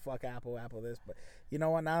was like, "Fuck Apple this." But you know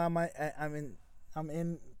what? Now I'm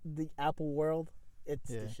in the Apple world. It's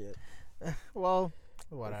Yeah. the shit. Well,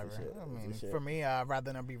 whatever. shit. I It's mean, the shit. for me, I'd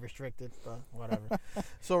rather not be restricted, but whatever.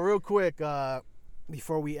 So real quick,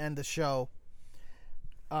 before we end the show,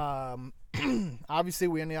 obviously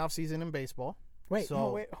we're in the off season in baseball. Wait,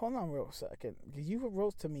 So- wait, hold on real second. You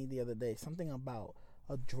wrote to me the other day something about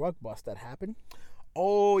a drug bust that happened.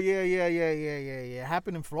 Oh yeah. It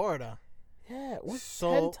happened in Florida. Yeah, it was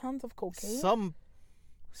So, 10 tons of cocaine.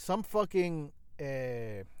 Some fucking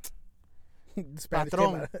Spanish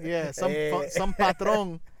patron, came out. yeah, Eh. some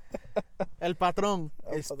patron, el patron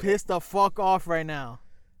is patron. pissed the fuck off right now.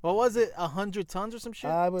 What was it? 100 tons or some shit?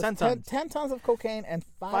 It was 10 tons. 10 tons of cocaine and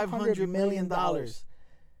 $500 million.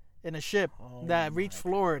 In a ship Oh that my reached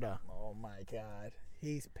Florida. Oh my God,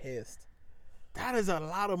 he's pissed. That is a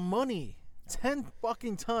lot of money. 10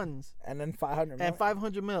 fucking tons And then 500 and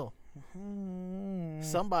 500 mil. million.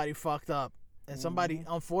 Somebody fucked up. And somebody,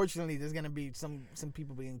 unfortunately, there's going to be some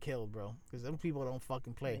people being killed, bro. Because them people don't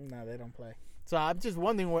fucking play. No, they don't play. So I'm just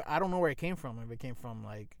wondering I don't know where it came from. If it came from,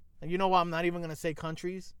 like, you know what? I'm not even going to say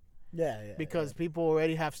countries. Yeah. Because people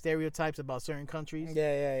already have stereotypes about certain countries.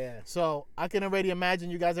 Yeah. So I can already imagine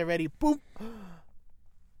you guys already, boom.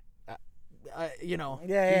 You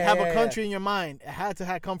have a country in your mind. It had to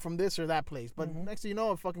have come from this or that place. But next thing you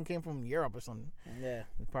know, it fucking came from Europe or something. Yeah.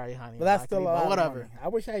 Probably honey. But that's still a lot of whatever. money. I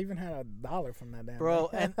wish I even had $1 from that damn Bro,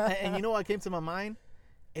 thing. and you know what came to my mind?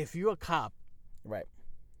 If you're a cop Right.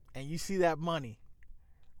 and you see that money,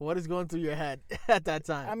 what is going through your head at that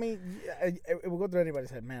time? I mean, it would go through anybody's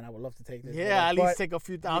head. Man, I would love to take this. yeah, at least but take a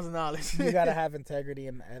few $1,000s. you gotta have integrity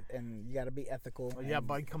and you gotta be ethical. Yeah, and-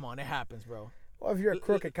 but come on, it happens, bro. Well, if you're a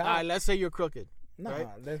crooked All right, cop, let's say you're crooked. No, right?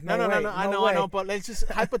 there's No, no, way. I no know, way. I know. But let's just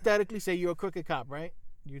hypothetically say you're a crooked cop, right?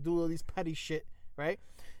 You do all these petty shit, right?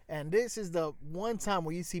 And this is the one time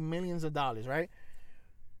where you see millions of dollars, right?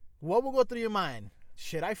 What will go through your mind?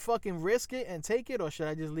 Should I fucking risk it and take it, or should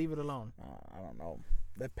I just leave it alone? I don't know.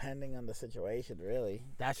 Depending on the situation, really.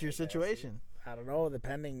 That's your situation. I don't know.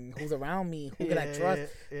 Depending who's around me, who can I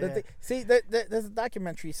trust. Yeah. See, there's a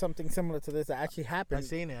documentary, something similar to this that actually happened. I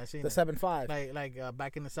seen it. The 7-5. Like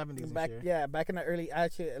back in the 70s. Back, and shit. yeah, back in the late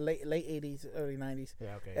 80s, early 90s.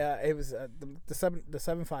 Yeah. Okay. It was the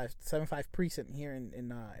 7-5 precinct here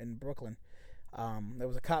in Brooklyn. There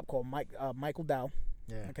was a cop called Michael Dow.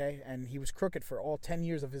 Yeah. Okay, and he was crooked for all 10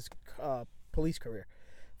 years of his police career.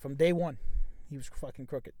 From day one, he was fucking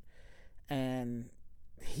crooked, and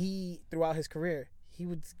he throughout his career he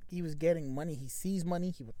was getting money. He sees money,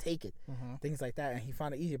 he would take it, things like that, and he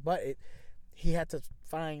found it easier. But he had to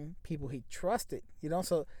find people he trusted.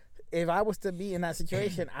 So if I was to be in that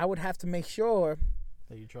situation, I would have to make sure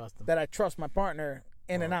that you trust him, that I trust my partner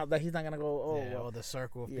in and out, that he's not gonna go, or the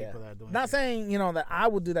circle of people that are doing not shit. saying that I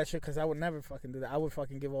would do that shit, because I would never fucking do that. I would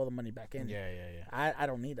fucking give all the money back in. Yeah. I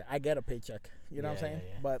don't need it. I get a paycheck, you know what I'm saying?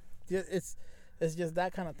 Yeah. But it's just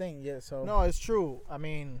that kind of thing. So no, it's true. I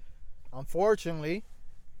mean, unfortunately,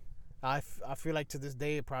 I feel like to this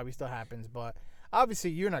day it probably still happens, but obviously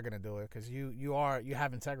you're not gonna do it because you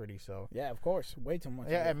have integrity. So yeah, of course, way too much.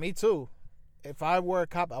 Yeah, and me too. If I were a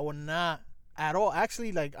cop, I would not at all.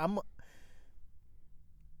 Actually,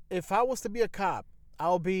 if I was to be a cop,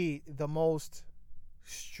 I'll be the most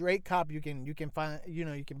straight cop you can find.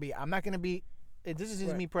 You can be. I'm not gonna be. This is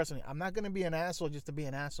just me personally. I'm not gonna be an asshole just to be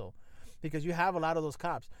an asshole, because you have a lot of those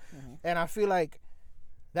cops, and I feel like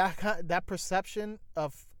that perception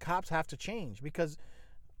of cops have to change, because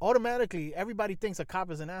automatically everybody thinks a cop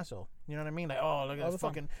is an asshole. You know what I mean? Like, oh, look at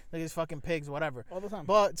these fucking pigs, whatever. All the time.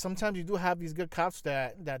 But sometimes you do have these good cops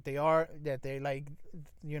that they like,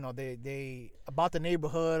 they about the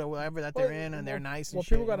neighborhood or whatever that they're in, and they're nice. What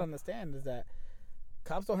people gotta understand is that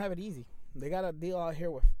cops don't have it easy. They gotta deal out here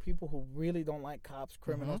with people who really don't like cops,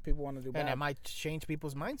 criminals, people want to do bad. And that might change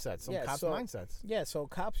people's mindsets, mindsets. Yeah, so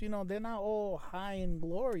cops, they're not all high in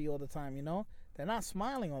glory all the time, They're not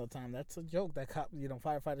smiling all the time. That's a joke that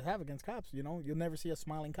firefighters have against cops, You'll never see a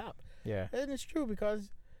smiling cop. Yeah. And it's true, because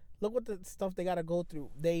look what the stuff they gotta go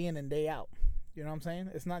through day in and day out. You know what I'm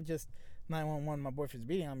saying? It's not just 911, my boyfriend's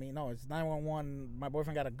beating on me. No, it's 911, my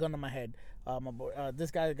boyfriend got a gun on my head. This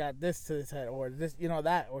guy got this to his head, or this,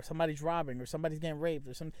 that, or somebody's robbing, or somebody's getting raped,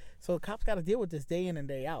 or some. So the cops got to deal with this day in and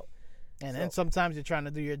day out. And then sometimes you're trying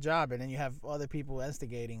to do your job, and then you have other people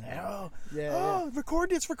instigating. Record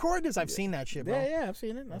this. I've seen that shit, bro. Yeah, I've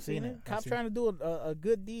seen it. I've seen it. Cops trying to do a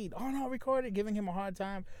good deed. Oh no, record it, giving him a hard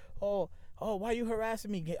time. Oh, why are you harassing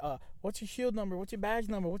me? What's your shield number? What's your badge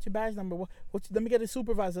number? Let me get a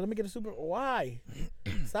supervisor. Why?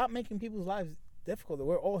 Stop making people's lives difficult.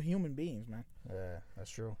 We're all human beings, man. Yeah, that's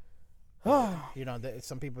true.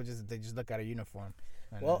 Some people just look at a uniform.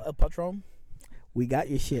 Well, El Patron, we got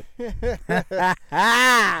your shit.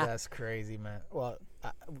 That's crazy, man. Well,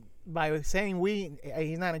 by saying we,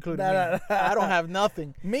 he's not including me. No. I don't have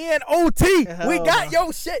nothing. Me and OT, we got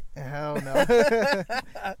your shit. Hell no.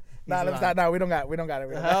 Nah, let's not. No, we don't got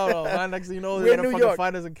it. Hell no, man. Next thing you know, they're gonna fucking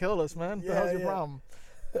find us and kill us, man. What the hell's your problem?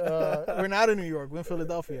 We're not in New York. We're in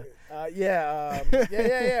Philadelphia. Yeah.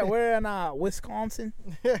 We're in Wisconsin.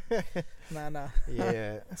 Nah.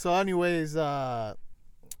 Yeah. So, anyways,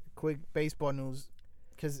 quick baseball news,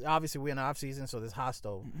 because obviously we're in the off season, so there's hot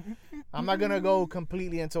stove. I'm not gonna go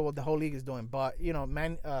completely into what the whole league is doing, but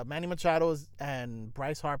Manny Machado and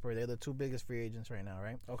Bryce Harper, they're the two biggest free agents right now,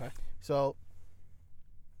 right? Okay. So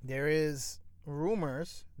there is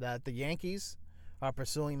rumors that the Yankees are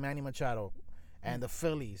pursuing Manny Machado, and the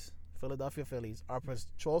Philadelphia Phillies, are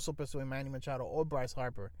also pursuing Manny Machado or Bryce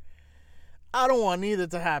Harper. I don't want neither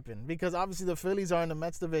to happen, because obviously the Phillies are in the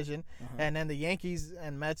Mets division, and then the Yankees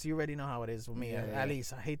and Mets, you already know how it is with me. At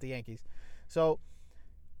least I hate the Yankees. So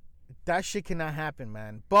that shit cannot happen,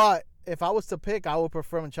 man. But if I was to pick, I would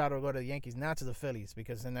prefer Machado to go to the Yankees, not to the Phillies,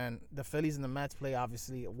 because then the Phillies and the Mets play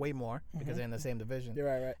obviously way more because they're in the same division. You're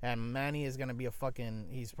right. And Manny is gonna be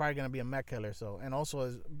he's probably gonna be a Met killer. So, and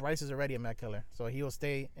also Bryce is already a Met killer, so he will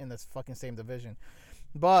stay in the fucking same division.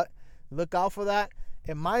 But look out for that.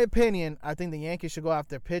 In my opinion, I think the Yankees should go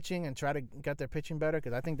after pitching and try to get their pitching better,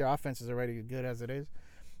 because I think their offense is already good as it is.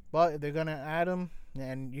 But if they're going to add him,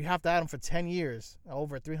 and you have to add him for 10 years,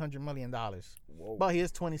 over $300 million. Whoa. But he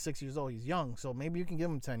is 26 years old. He's young, so maybe you can give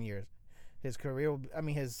him 10 years. His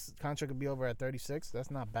contract will be over at 36. That's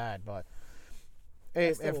not bad. But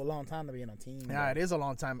It's still a long time to be on a team. Yeah, it is a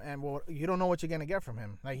long time, and you don't know what you're gonna get from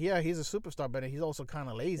him. Like, yeah, he's a superstar, but he's also kind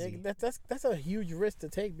of lazy. That's a huge risk to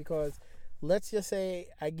take because let's just say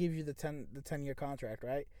I give you the 10-year contract,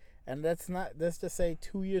 right? And let's just say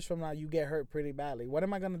 2 years from now you get hurt pretty badly. What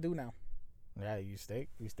am I gonna do now? Yeah, you stay.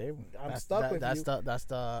 I'm stuck with you. That's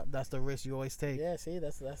the risk you always take. Yeah, see,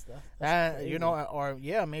 that's And you know,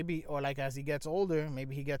 maybe like as he gets older,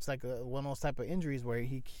 maybe he gets like one of those type of injuries where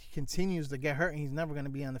he continues to get hurt and he's never gonna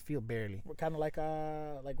be on the field barely. Kind of like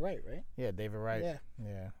Wright, right? Yeah, David Wright. Yeah,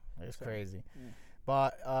 it's crazy. Yeah.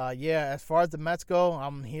 But as far as the Mets go,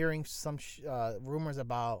 I'm hearing some rumors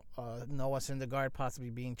about Noah Syndergaard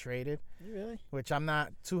possibly being traded. Really? Which I'm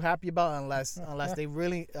not too happy about unless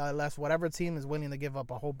whatever team is willing to give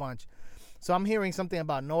up a whole bunch. So I'm hearing something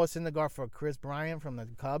about Noah Syndergaard for Chris Bryant from the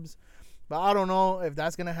Cubs, but I don't know if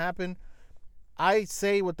that's gonna happen. I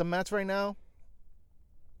say with the Mets right now,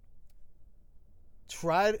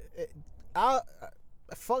 sign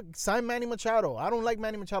Manny Machado. I don't like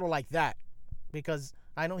Manny Machado like that, because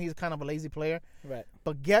I know he's kind of a lazy player. Right.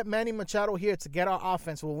 But get Manny Machado here to get our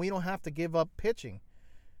offense when we don't have to give up pitching.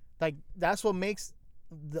 Like, that's what makes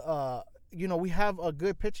we have a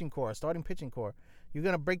good pitching core, starting pitching core. You're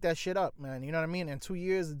going to break that shit up, man. You know what I mean? In 2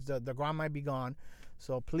 years, the grind might be gone.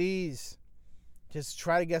 So please, just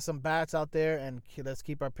try to get some bats out there and let's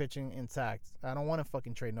keep our pitching intact. I don't want to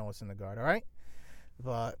fucking trade Noah Syndergaard, all right?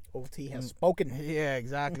 But OT has spoken. Yeah,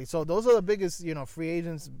 exactly. So those are the biggest, free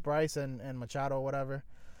agents, Bryce and Machado or whatever.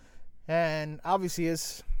 And obviously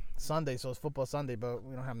it's Sunday, so it's football Sunday, but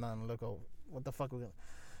we don't have nothing to look over. What the fuck we gonna?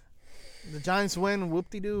 The Giants win,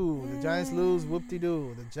 whoop-de-doo. The Giants lose,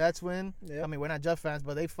 whoop-de-doo. The Jets win. Yep. I mean, we're not Jets fans,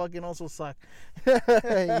 but they fucking also suck. You know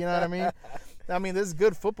what I mean? I mean, this is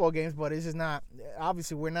good football games, but it's just not.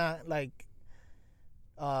 Obviously, we're not like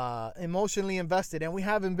emotionally invested, and we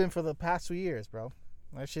haven't been for the past 2 years, bro.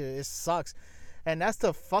 That shit, it sucks. And that's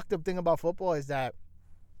the fucked up thing about football is that,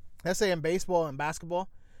 let's say in baseball and basketball,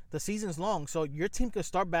 the season's long, so your team could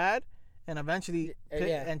start bad and eventually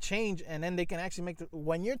and change, and then they can actually make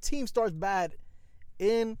when your team starts bad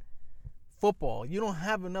in football, you don't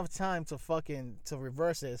have enough time to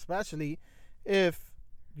reverse it, especially if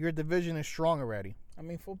your division is strong already. I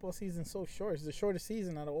mean, football season's so short. It's the shortest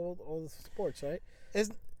season out of all the sports, right?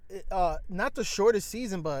 It's not the shortest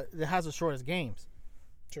season, but it has the shortest games.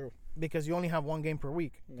 True. Because you only have one game per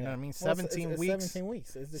week. You know what I mean? 17 weeks. 17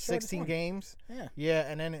 weeks. It's the 16 games. Yeah. Yeah,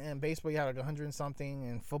 and then in baseball you have like 100 and something.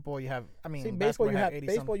 In football you have, baseball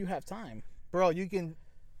you have time. Bro, you can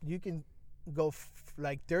go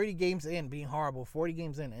like 30 games in being horrible, 40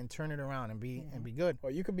 games in and turn it around and be good. Or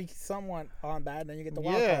you could be somewhat on bad, then you get the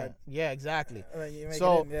wild card. Yeah, exactly.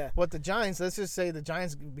 So what the Giants, let's just say the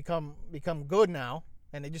Giants become good now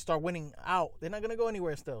and they just start winning out. They're not going to go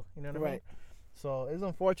anywhere still. You know what I mean? So it's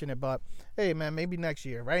unfortunate, but hey, man, maybe next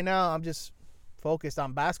year. Right now, I'm just focused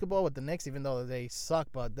on basketball with the Knicks, even though they suck,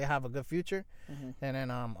 but they have a good future. Mm-hmm. And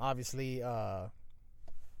then obviously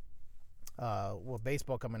with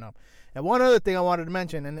baseball coming up. And one other thing I wanted to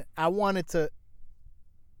mention, and I wanted to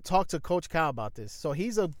talk to Coach Cal about this. So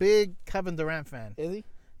he's a big Kevin Durant fan. Is he?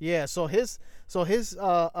 Yeah. So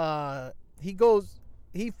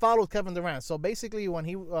he followed Kevin Durant. So basically, when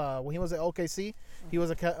he was at OKC, he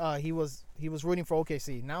was rooting for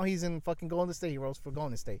OKC. Now he's in fucking Golden State. He roots for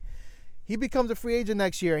Golden State. He becomes a free agent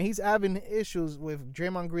next year, and he's having issues with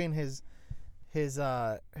Draymond Green, his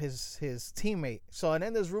teammate. So and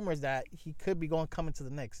then there's rumors that he could be coming to the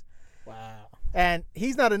Knicks. Wow. And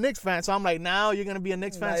he's not a Knicks fan, so I'm like, now you're gonna be a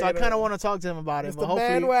Knicks fan. So I kind of want to talk to him about it. But hopefully,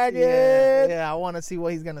 bandwagon. Yeah, I want to see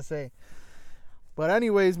what he's gonna say. But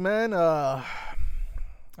anyways, man, I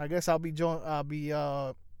guess I'll be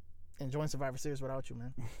enjoying Survivor Series without you,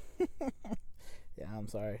 man. Yeah, I'm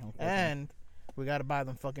sorry. And we gotta buy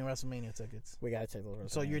them fucking WrestleMania tickets. We gotta check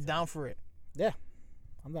those. So you're down for it? Yeah,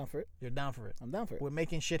 I'm down for it. You're down for it. I'm down for it. We're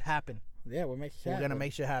making shit happen. Yeah, we're gonna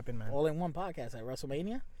make shit happen, man. All in one podcast at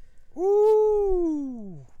WrestleMania.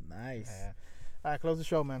 Ooh, nice. Yeah. All right, close the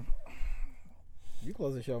show, man. You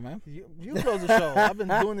close the show, man. You close the show. I've been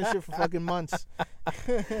doing this shit for fucking months.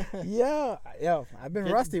 Yo, I've been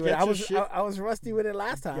rusty with it. I was rusty with it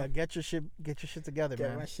last time. Yeah, get your shit together,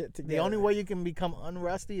 man. Get my shit together. The only way you can become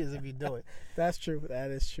unrusty is if you do it. That's true. That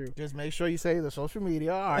is true. Just make sure you say the social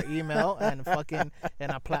media, our email, and our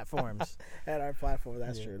platforms. At our platform.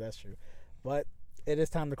 That's true. That's true. But it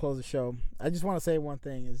is time to close the show. I just want to say one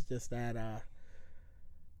thing. Is just that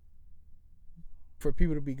for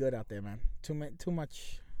people to be good out there, man. Too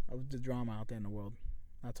much of the drama out there in the world.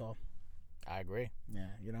 That's all. I agree. Yeah,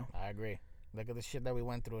 I agree. Look at the shit that we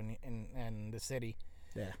went through in the city.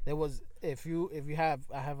 Yeah. There was I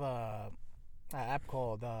have app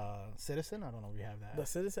called Citizen. I don't know if you have that. The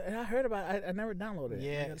Citizen. I heard about it. I never downloaded it.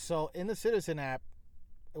 Yeah. So in the Citizen app,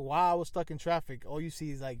 while I was stuck in traffic, all you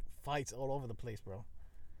see is like fights all over the place, bro.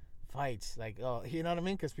 Fights, like, oh, you know what I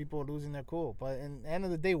mean? Because people are losing their cool. But in the end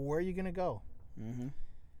of the day, where are you gonna go? Mm-hmm.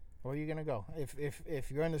 Where are you gonna go? If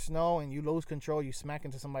you're in the snow and you lose control, you smack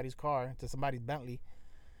into somebody's car, to somebody's Bentley,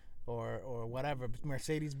 or whatever,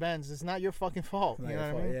 Mercedes Benz. It's not your fucking fault. You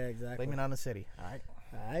know what I mean? Yeah, exactly. Blame it on the city. All right.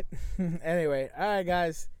 Anyway, all right,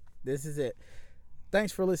 guys. This is it.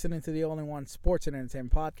 Thanks for listening to the All-in-One Sports and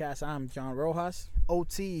Entertainment Podcast. I'm John Rojas.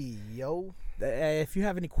 OT, yo. If you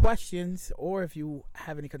have any questions or if you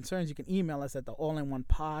have any concerns, you can email us at the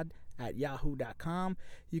allinonepod@yahoo.com.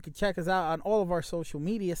 You can check us out on all of our social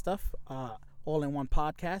media stuff, All-in-One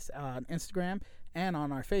Podcast on Instagram and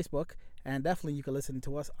on our Facebook. And definitely you can listen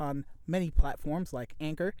to us on many platforms like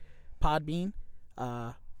Anchor, Podbean,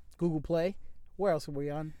 Google Play. Where else are we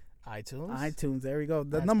on? iTunes. There we go.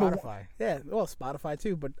 The and number Spotify. one. Yeah, well, Spotify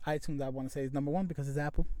too, but iTunes I want to say is number one because it's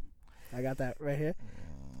Apple. I got that right here.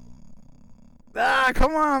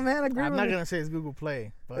 Come on, man. I'm not gonna say it's Google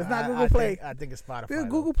Play, but it's not Google Play. I think it's Spotify. Dude,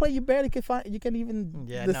 Google Play, you barely can find. You can even.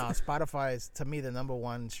 Yeah, no. Spotify is to me the number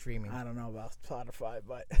one streaming. I don't know about Spotify,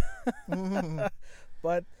 but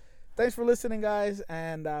but thanks for listening, guys,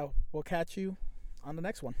 and we'll catch you on the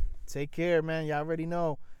next one. Take care, man. Y'all already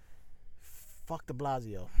know. Fuck de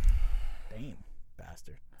Blasio. Damn,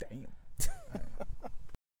 bastard. Damn.